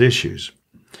for those issues.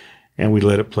 And we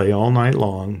let it play all night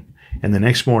long. And the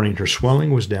next morning, her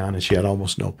swelling was down, and she had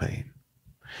almost no pain.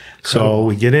 So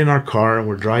we get in our car, and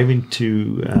we're driving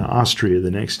to Austria the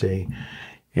next day.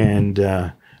 And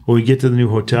when we get to the new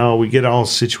hotel, we get all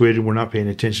situated. We're not paying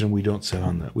attention. We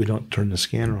don't we don't turn the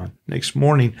scanner on. Next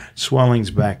morning,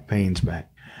 swelling's back, pain's back.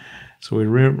 So we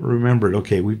remembered,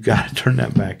 okay, we've got to turn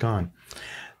that back on.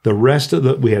 The rest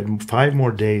of we had 5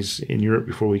 more days in Europe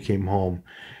before we came home.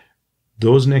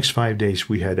 Those next 5 days,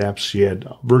 she had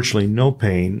virtually no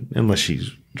pain, unless she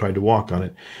tried to walk on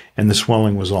it, and the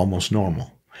swelling was almost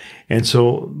normal. And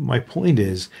so my point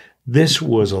is, this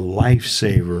was a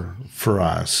lifesaver for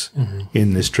us, mm-hmm.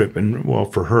 in this trip, and well,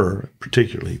 for her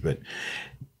particularly, but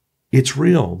it's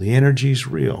real. The energy is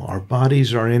real. Our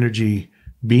bodies are energy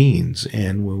beings,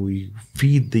 and when we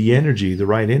feed the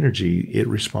right energy, it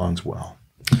responds well.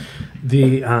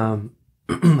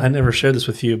 I never shared this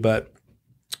with you, but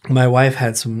my wife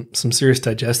had some serious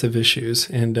digestive issues,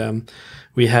 and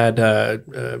we had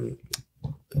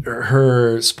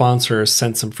her sponsor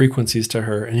sent some frequencies to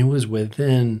her, and it was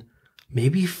within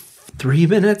maybe 3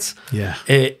 minutes. Yeah,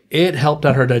 it helped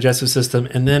out her digestive system,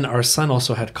 and then our son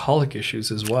also had colic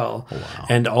issues as well. Oh, wow.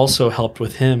 And also helped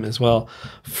with him as well.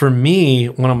 For me,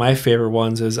 one of my favorite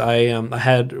ones is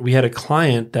we had a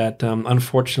client that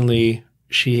unfortunately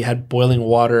she had boiling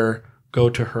water go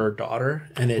to her daughter,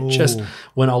 and it just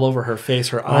went all over her face.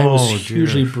 Her eye was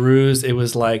hugely bruised. It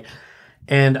was like,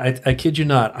 and I kid you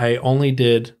not, I only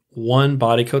did 1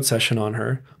 body code session on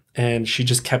her, and she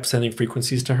just kept sending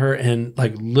frequencies to her, and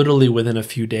like literally within a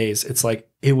few days,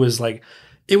 it was like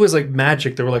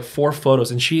magic. There were like 4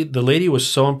 photos, and the lady was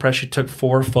so impressed. She took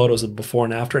 4 photos of before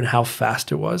and after, and how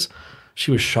fast it was.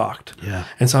 she was shocked. Yeah.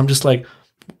 And so I'm just like,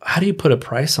 how do you put a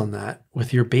price on that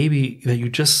with your baby that you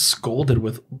just scolded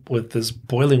with this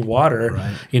boiling water,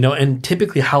 Right. you know? And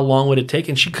typically, how long would it take?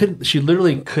 And she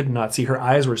literally could not see. Her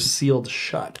eyes were sealed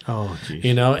shut. Oh, geez.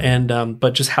 You know, and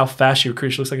but just how fast she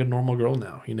recovered. She looks like a normal girl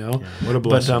now. You know, Yeah, what a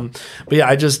blessing. But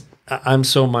yeah, I'm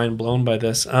so mind blown by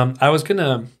this. I was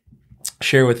gonna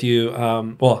share with you.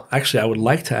 Well, actually, I would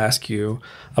like to ask you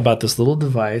about this little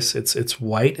device. It's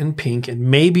white and pink, and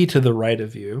maybe to the right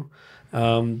of you.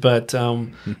 But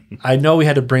I know we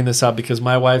had to bring this up because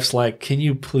my wife's like, can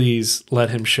you please let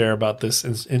him share about this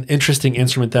an interesting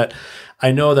instrument that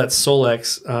I know that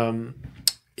Solex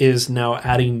is now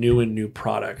adding new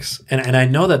products. And I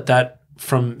know that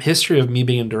from history of me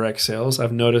being in direct sales,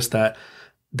 I've noticed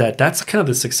that's kind of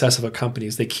the success of a company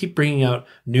is they keep bringing out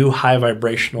new high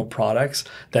vibrational products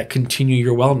that continue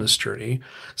your wellness journey.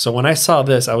 So when I saw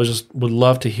this, I would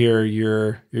love to hear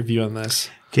your view on this.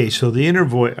 Okay, so the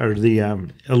the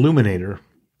illuminator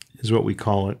is what we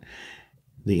call it,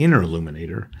 the inner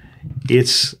illuminator.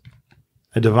 It's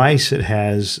a device that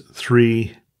has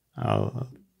 3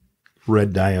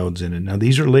 red diodes in it. Now,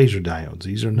 these are laser diodes.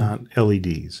 These are not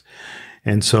LEDs.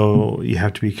 And so you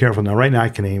have to be careful. Now, right now, I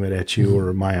can aim it at you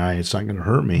or my eye. It's not going to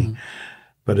hurt me.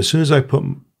 But as soon as I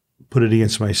put it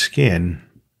against my skin,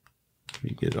 let me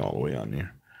get it all the way on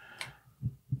there,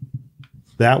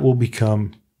 that will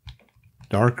become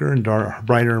darker and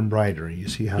brighter and brighter. You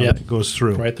see how it goes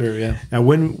through. Right through, yeah. Now,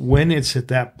 when it's at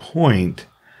that point,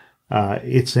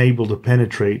 it's able to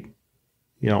penetrate,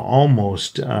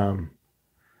 almost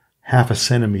half a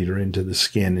centimeter into the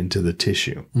skin, into the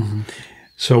tissue. Mm-hmm.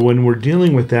 So when we're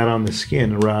dealing with that on the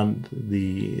skin, around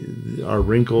our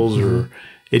wrinkles, or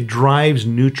it drives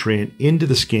nutrient into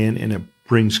the skin and it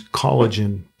brings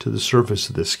collagen to the surface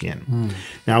of the skin.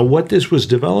 Now, what this was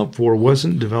developed for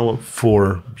wasn't developed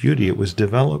for beauty. It was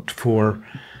developed for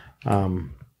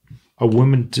a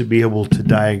woman to be able to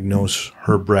diagnose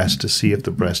her breast to see if the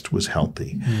breast was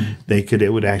healthy.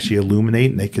 It would actually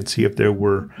illuminate, and they could see if there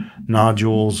were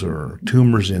nodules or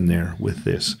tumors in there with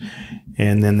this.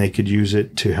 And then they could use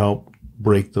it to help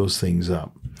break those things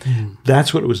up.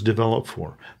 That's what it was developed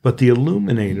for. But the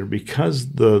illuminator,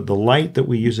 because the light that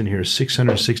we use in here is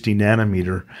 660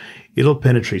 nanometer, it'll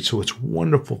penetrate. So it's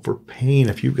wonderful for pain.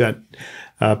 If you've got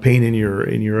pain in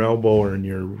your elbow or in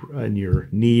your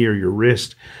knee or your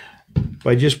wrist,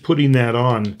 by just putting that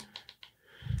on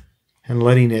and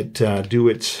letting it do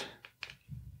its,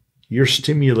 you're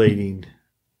stimulating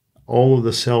all of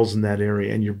the cells in that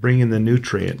area, and you're bringing the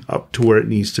nutrient up to where it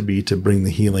needs to be to bring the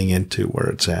healing into where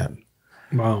it's at.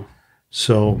 Wow.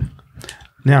 So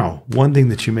now, one thing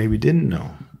that you maybe didn't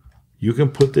know, you can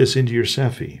put this into your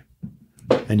Cephi,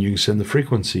 and you can send the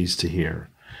frequencies to here,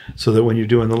 so that when you're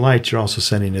doing the light, you're also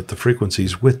sending it the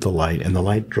frequencies with the light, and the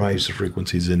light drives the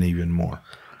frequencies in even more.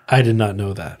 I did not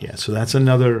know that. Yeah, so that's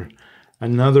another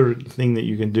thing that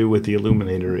you can do with the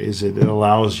illuminator, is it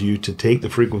allows you to take the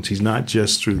frequencies not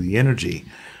just through the energy,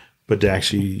 but to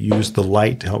actually use the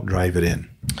light to help drive it in.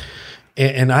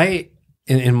 And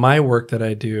in my work that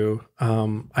I do,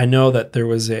 I know that there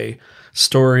was a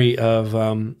story of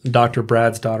Dr.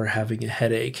 Brad's daughter having a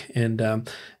headache, and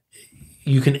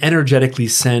you can energetically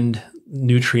send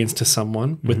nutrients to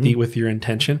someone with your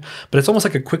intention, but it's almost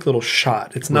like a quick little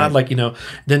shot. It's not like,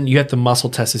 then you have the muscle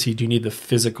test to see, do you need the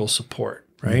physical support,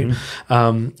 right?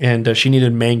 And she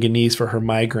needed manganese for her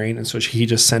migraine, and so he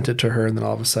just sent it to her, and then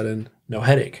all of a sudden, no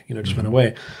headache, just went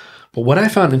away. But what I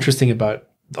found interesting about,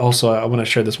 also, I want to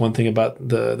share this one thing about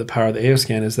the power of the AO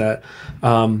scan, is that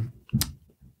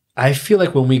I feel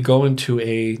like when we go into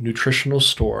a nutritional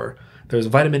store, there's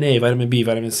vitamin A, vitamin B,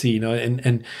 vitamin C,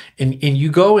 and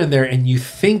you go in there and you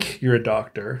think you're a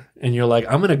doctor, and you're like,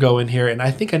 I'm going to go in here and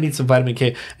I think I need some vitamin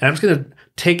K, and I'm just going to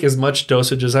take as much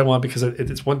dosage as I want because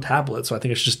it's one tablet, so I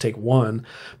think I should just take one.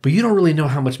 But you don't really know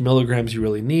how much milligrams you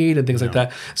really need and things like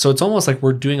that. So it's almost like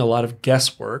we're doing a lot of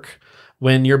guesswork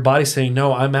when your body's saying,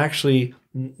 no, I'm actually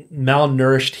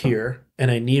malnourished here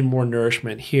and I need more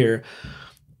nourishment here.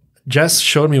 Jess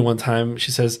showed me one time,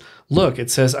 she says, look, it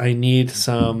says I need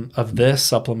some of this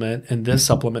supplement and this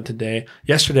supplement today.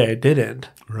 Yesterday I didn't,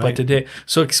 but today.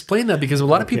 So explain that, because a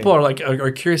lot of people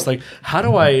are curious, like, how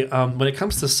do I, when it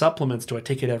comes to supplements, do I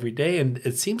take it every day? And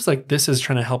it seems like this is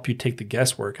trying to help you take the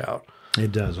guesswork out.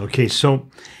 It does. Okay, so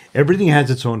everything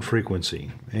has its own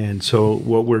frequency. And so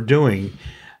what we're doing,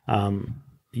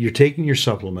 you're taking your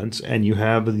supplements, and you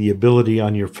have the ability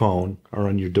on your phone or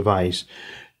on your device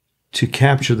to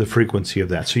capture the frequency of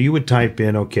that. So you would type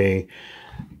in,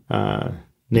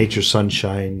 Nature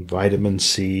Sunshine, vitamin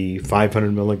C,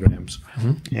 500 milligrams,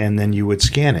 and then you would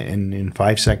scan it, and in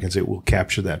 5 seconds it will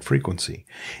capture that frequency,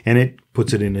 and it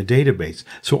puts it in a database.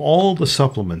 So all the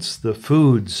supplements, the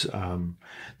foods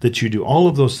that you do, all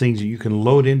of those things you can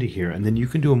load into here, and then you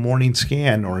can do a morning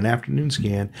scan or an afternoon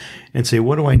scan and say,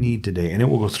 what do I need today? And it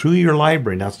will go through your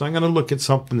library. Now, it's not going to look at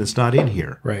something that's not in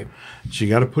here. Right. So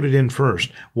you got to put it in first.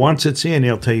 Once it's in,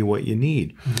 it'll tell you what you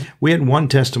need. We had one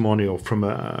testimonial from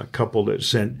a couple that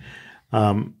said,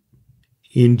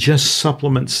 in just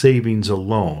supplement savings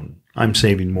alone, I'm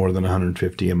saving more than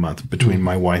 $150 a month between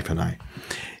my wife and I.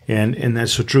 And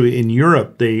that's so true. In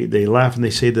Europe, they laugh and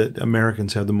they say that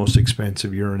Americans have the most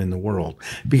expensive urine in the world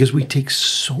because we take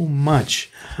so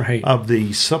much of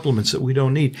the supplements that we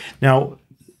don't need. Now,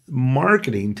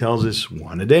 marketing tells us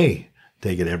 1 a day.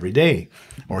 Take it every day.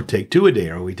 Or take 2 a day.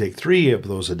 Or we take 3 of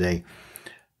those a day.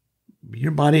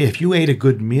 Your body, if you ate a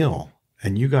good meal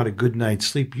and you got a good night's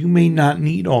sleep, you may not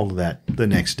need all of that the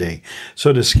next day.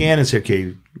 So to scan and say,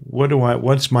 okay,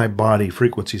 what's my body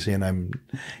frequency saying?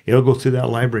 It'll go through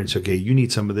that library and say, okay, you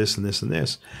need some of this and this and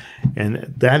this.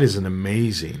 And that is an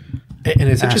amazing And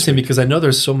it's interesting because I know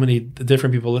there's so many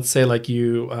different people. Let's say like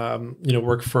you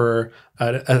work for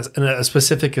a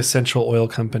specific essential oil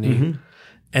company,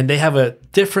 and they have a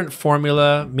different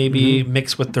formula, maybe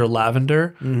mixed with their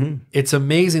lavender. It's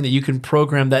amazing that you can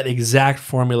program that exact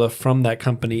formula from that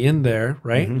company in there,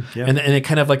 right? And it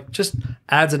kind of like just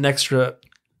adds an extra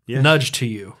nudge to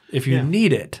you if you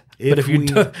need it. But if you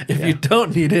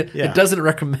don't need it, it doesn't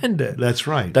recommend it. That's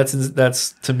right.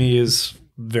 That's to me is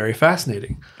very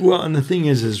fascinating. Well, and the thing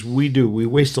is we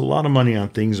waste a lot of money on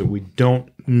things that we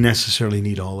don't necessarily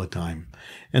need all the time.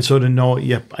 And so to know,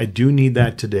 yep, I do need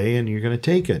that today, and you're going to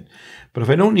take it. But if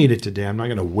I don't need it today, I'm not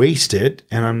going to waste it,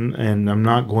 and I'm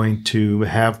not going to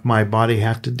have my body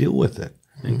have to deal with it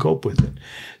and cope with it.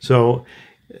 So,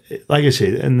 like I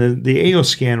say, and the AO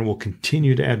scan will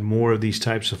continue to add more of these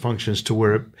types of functions to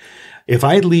where if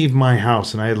I leave my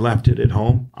house and I had left it at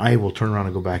home, I will turn around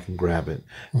and go back and grab it.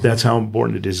 That's how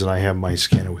important it is that I have my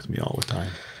scanner with me all the time.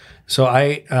 So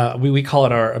we call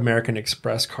it our American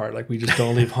Express card. Like we just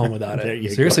don't leave home without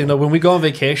it. Seriously, no. When we go on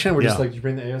vacation, we're just like, you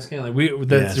bring the AO scan. Like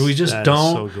we just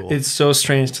don't. So cool. It's so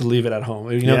strange to leave it at home.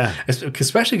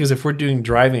 Especially because if we're doing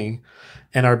driving,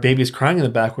 and our baby's crying in the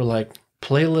back, we're like,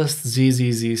 playlist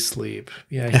ZZZ sleep.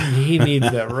 Yeah, he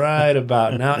needs that right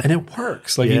about now, and it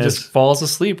works. Like he just falls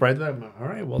asleep right there. All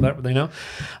right, well that they know.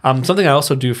 Something I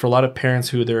also do for a lot of parents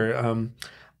who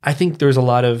I think there's a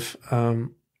lot of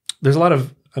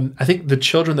I think the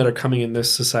children that are coming in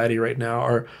this society right now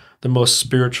are the most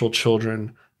spiritual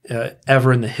children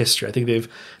ever in the history. I think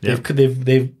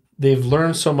they've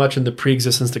learned so much in the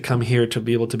pre-existence to come here to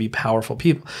be able to be powerful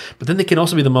people, but then they can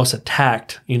also be the most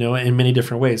attacked, in many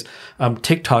different ways.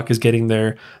 TikTok is getting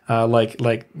their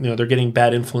they're getting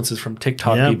bad influences from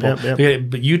TikTok people.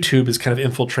 But YouTube is kind of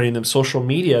infiltrating them. Social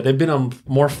media, they've been on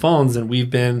more phones than we've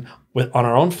been on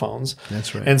our own phones.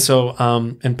 That's right. And so,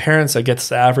 and parents, I guess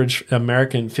the average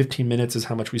American 15 minutes is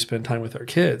how much we spend time with our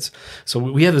kids. So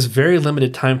we have this very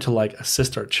limited time to like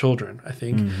assist our children, I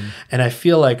think. And I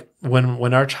feel like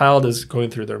when our child is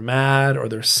going through, they're mad or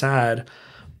they're sad,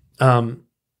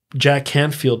 Jack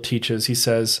Canfield teaches, he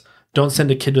says, don't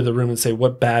send a kid to the room and say,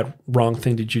 what bad, wrong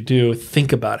thing did you do?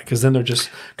 Think about it, because then they're just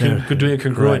doing a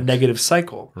congruent negative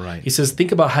cycle. Right. He says,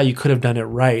 think about how you could have done it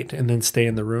right and then stay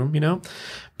in the room,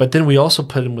 But then we also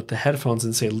put him with the headphones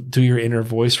and say, do your inner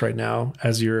voice right now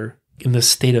as you're in the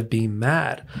state of being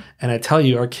mad. And I tell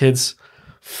you, our kids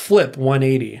flip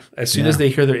 180 as soon as they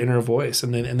hear their inner voice,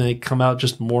 and then they come out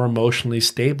just more emotionally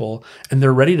stable, and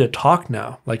they're ready to talk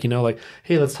now. Like,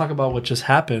 hey, let's talk about what just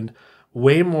happened.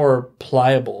 Way more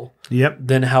pliable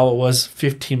than how it was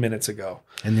 15 minutes ago.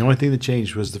 And the only thing that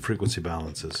changed was the frequency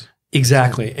balances.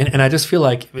 Exactly. And I just feel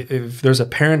like if there's a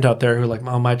parent out there who like,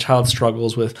 oh, my child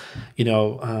struggles with,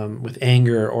 with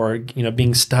anger or,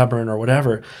 being stubborn or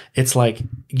whatever, it's like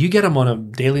you get them on a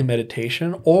daily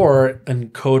meditation or a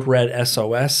code red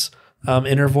SOS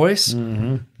inner voice.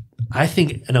 I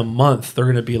think in a month they're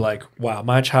going to be like, wow,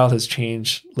 my child has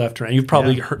changed left and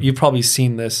right. You've probably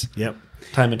seen this.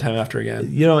 Time and time after again.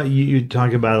 You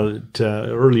talk about it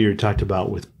earlier. You talked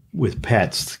about with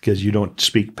pets because you don't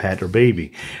speak pet or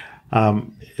baby.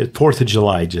 4th of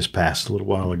July just passed a little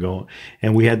while ago,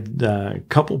 and we had a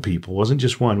couple people. It wasn't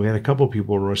just one. We had a couple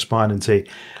people respond and say,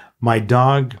 "My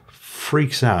dog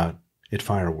freaks out at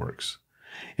fireworks."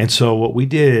 And so what we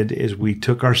did is we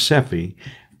took our Sephi,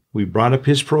 we brought up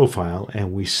his profile,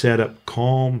 and we set up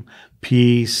calm,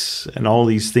 peace, and all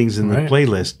these things in the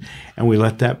playlist, and we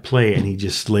let that play, and he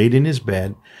just laid in his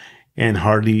bed and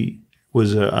hardly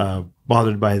was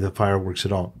bothered by the fireworks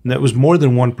at all. And that was more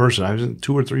than one person. I was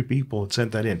 2 or 3 people that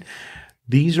sent that in.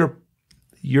 These are,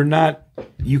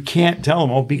 you can't tell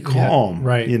them, oh, be calm. Yeah,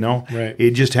 right. You know, right.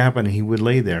 It just happened and he would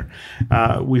lay there.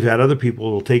 We've had other people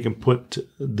who will take and put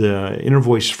the inner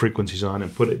voice frequencies on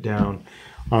and put it down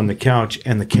on the couch,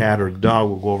 and the cat or the dog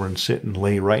will go over and sit and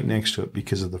lay right next to it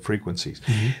because of the frequencies.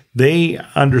 Mm-hmm. They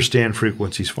understand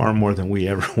frequencies far more than we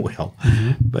ever will.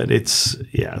 Mm-hmm. But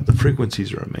the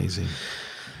frequencies are amazing.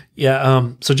 Yeah.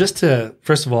 So just to,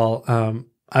 first of all,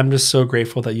 I'm just so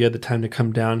grateful that you had the time to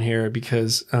come down here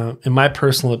because, in my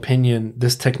personal opinion,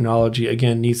 this technology,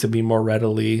 again, needs to be more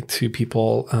readily to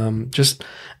people.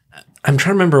 I'm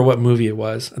trying to remember what movie it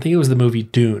was. I think it was the movie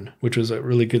Dune, which was a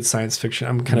really good science fiction.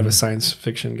 I'm kind of a science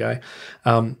fiction guy.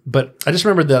 But I just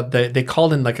remember that they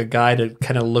called in like a guy to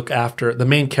kind of look after the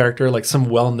main character, like some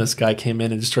wellness guy came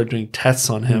in and just started doing tests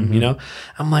on him, you know?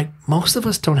 I'm like, most of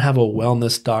us don't have a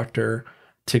wellness doctor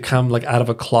to come like out of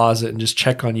a closet and just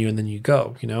check on you and then you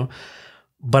go, you know?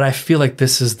 But I feel like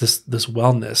this is this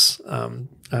wellness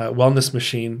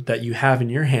machine that you have in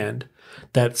your hand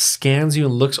that scans you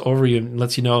and looks over you and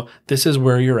lets you know this is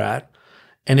where you're at.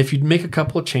 And if you make a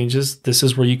couple of changes, this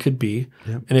is where you could be.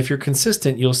 Yep. And if you're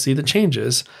consistent, you'll see the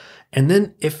changes. And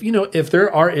then if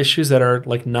there are issues that are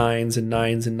like 9s and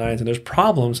 9s and 9s and there's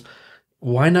problems,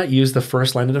 why not use the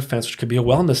first line of defense, which could be a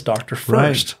wellness doctor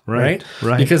first, right?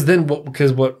 Because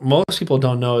what most people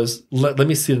don't know is, let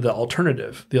me see the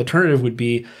alternative. The alternative would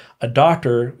be a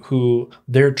doctor who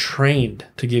they're trained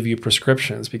to give you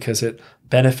prescriptions because it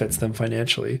benefits them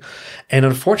financially. And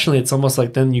unfortunately, it's almost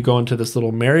like then you go into this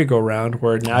little merry-go-round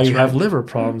where now you have liver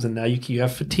problems and now you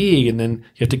have fatigue and then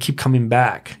you have to keep coming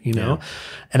back, you know? Yeah.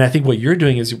 And I think what you're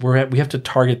doing is we have to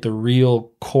target the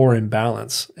real core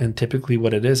imbalance. And typically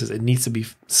what it is it needs to be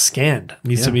scanned. It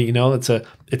needs to be, you know, it's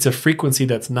a frequency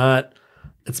that's not,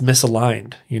 it's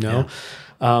misaligned, you know?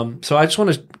 Yeah. So I just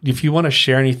want to, if you want to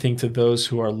share anything to those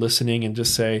who are listening and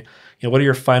just say, you know, what are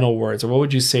your final words? Or what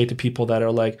would you say to people that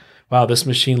are like, wow, this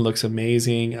machine looks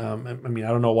amazing. I mean, I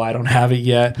don't know why I don't have it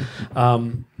yet.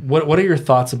 What are your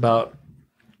thoughts about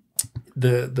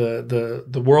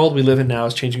the world we live in now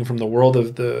is changing from the world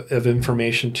of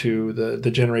information to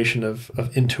the generation of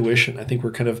intuition? I think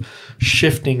we're kind of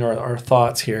shifting our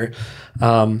thoughts here.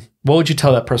 What would you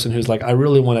tell that person who's like, I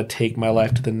really want to take my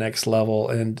life to the next level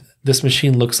and this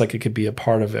machine looks like it could be a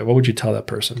part of it? What would you tell that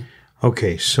person?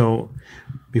 Okay, so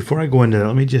before I go into that,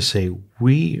 let me just say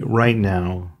we right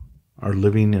now are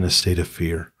living in a state of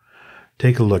fear.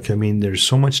 Take a look. I mean, there's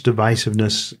so much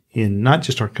divisiveness in not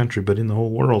just our country, but in the whole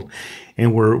world.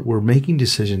 And we're making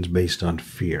decisions based on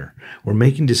fear. We're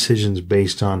making decisions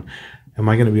based on, am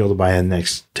I going to be able to buy a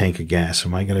next tank of gas?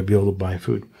 Am I going to be able to buy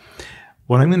food?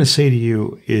 What I'm going to say to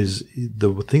you is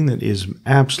the thing that is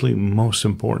absolutely most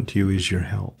important to you is your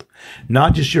health.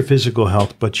 Not just your physical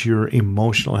health, but your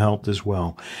emotional health as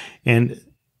well. And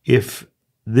if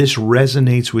this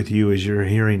resonates with you as you're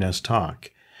hearing us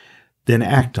talk, then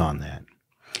act on that.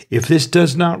 If this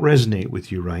does not resonate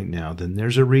with you right now, then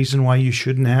there's a reason why you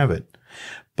shouldn't have it.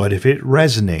 But if it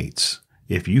resonates,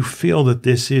 if you feel that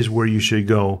this is where you should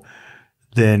go,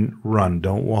 then run,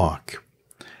 don't walk.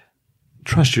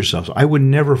 Trust yourself. I would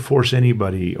never force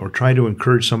anybody or try to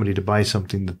encourage somebody to buy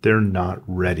something that they're not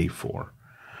ready for.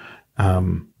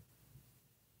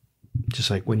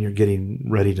 Just like when you're getting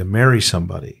ready to marry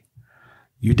somebody,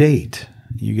 you date,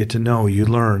 you get to know, you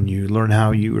learn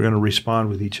how you are going to respond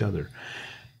with each other.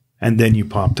 And then you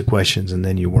pop the questions and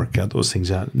then you work out those things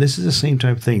out. And this is the same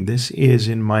type of thing. This is,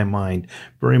 in my mind,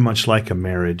 very much like a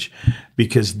marriage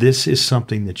because this is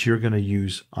something that you're going to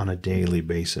use on a daily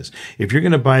basis. If you're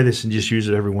going to buy this and just use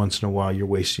it every once in a while, you're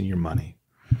wasting your money.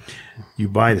 You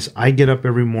buy this. I get up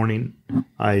every morning.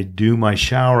 I do my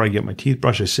shower. I get my teeth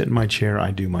brushed. I sit in my chair. I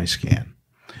do my scan.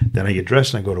 Then I get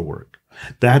dressed and I go to work.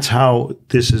 That's how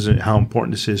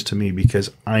important this is to me because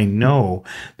I know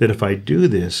that if I do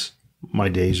this, my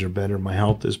days are better, my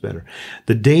health is better.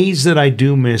 The days that I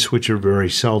do miss, which are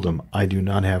very seldom, I do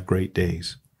not have great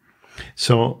days.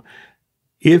 So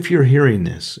if you're hearing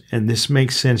this and this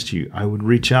makes sense to you, I would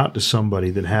reach out to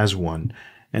somebody that has one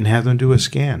and have them do a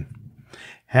scan.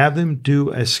 Have them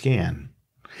do a scan.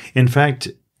 In fact,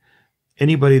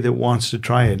 anybody that wants to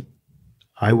try it,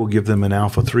 I will give them an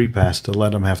Alpha 3 pass to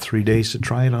let them have 3 days to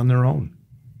try it on their own.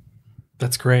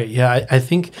 That's great. Yeah, I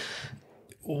think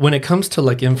when it comes to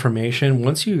like information,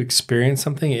 once you experience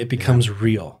something, it becomes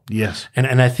real. Yes.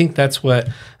 And I think that's what,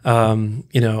 I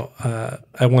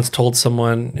once told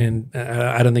someone, and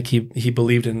I don't think he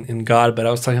believed in God, but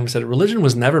I was telling him, I said, religion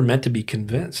was never meant to be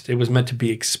convinced. It was meant to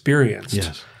be experienced.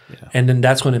 Yes. Yeah. And then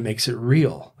that's when it makes it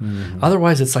real. Mm-hmm.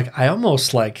 Otherwise, it's like, I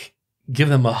almost like give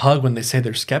them a hug when they say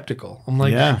they're skeptical. I'm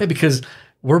like, Yeah. hey, because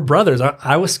we're brothers.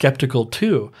 I was skeptical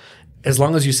too. As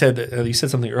long as you said that, you said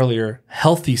something earlier,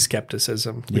 healthy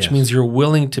skepticism, which Yes. means you're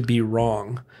willing to be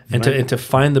wrong and Right. to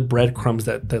find the breadcrumbs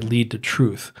that lead to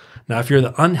truth. Now, if you're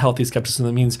the unhealthy skepticism,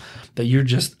 that means that you're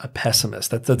just a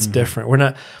pessimist. That's different. We're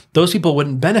not; those people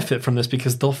wouldn't benefit from this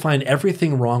because they'll find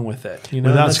everything wrong with it. You know,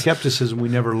 Without skepticism, we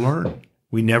never learn.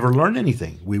 We never learn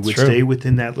anything. We would True. stay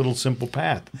within that little simple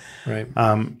path. right?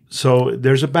 So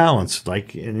there's a balance,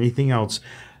 like in anything else.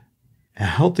 A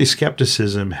healthy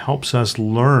skepticism helps us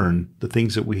learn the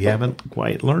things that we haven't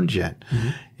quite learned yet.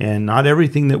 And not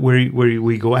everything that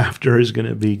we go after is going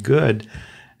to be good.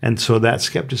 And so that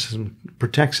skepticism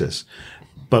protects us.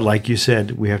 But like you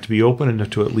said, we have to be open enough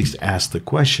to at least ask the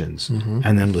questions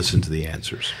and then listen to the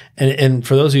answers. And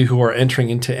for those of you who are entering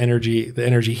into the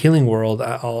energy healing world,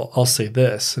 I'll say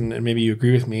this, and maybe you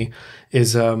agree with me,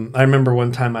 is I remember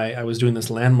one time I was doing this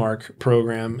landmark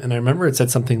program, and I remember it said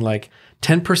something like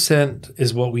 10%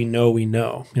 is what we know we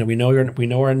know. You know, we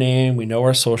know our name, we know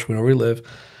our social, we know where we live.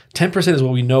 10% is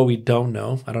what we don't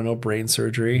know. I don't know brain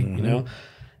surgery, you know.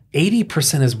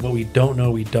 80% is what we don't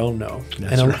know.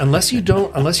 That's and right. unless you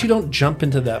don't jump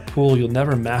into that pool, you'll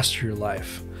never master your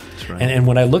life. That's right. And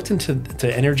when I looked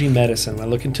into energy medicine, when I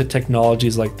look into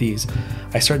technologies like these,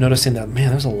 I start noticing that,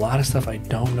 man, there's a lot of stuff I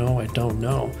don't know.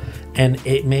 And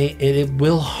it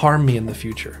will harm me in the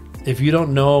future. If you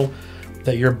don't know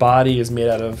that your body is made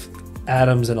out of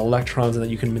atoms and electrons and that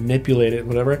you can manipulate it,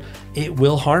 whatever, it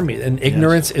will harm me. And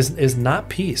ignorance is not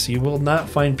peace. You will not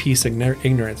find peace in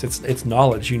ignorance. It's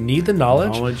knowledge. You need the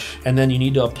knowledge, and then you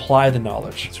need to apply the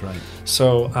knowledge. That's right.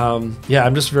 So,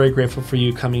 I'm just very grateful for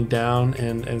you coming down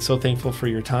and so thankful for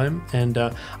your time. And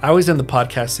I always end the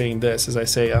podcast saying this, as I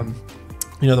say,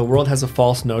 the world has a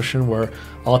false notion where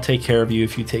I'll take care of you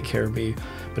if you take care of me.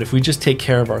 But if we just take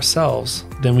care of ourselves,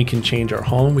 then we can change our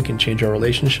home, we can change our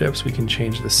relationships, we can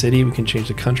change the city, we can change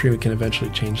the country, we can eventually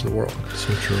change the world.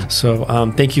 So true.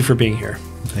 So thank you for being here.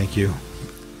 Thank you.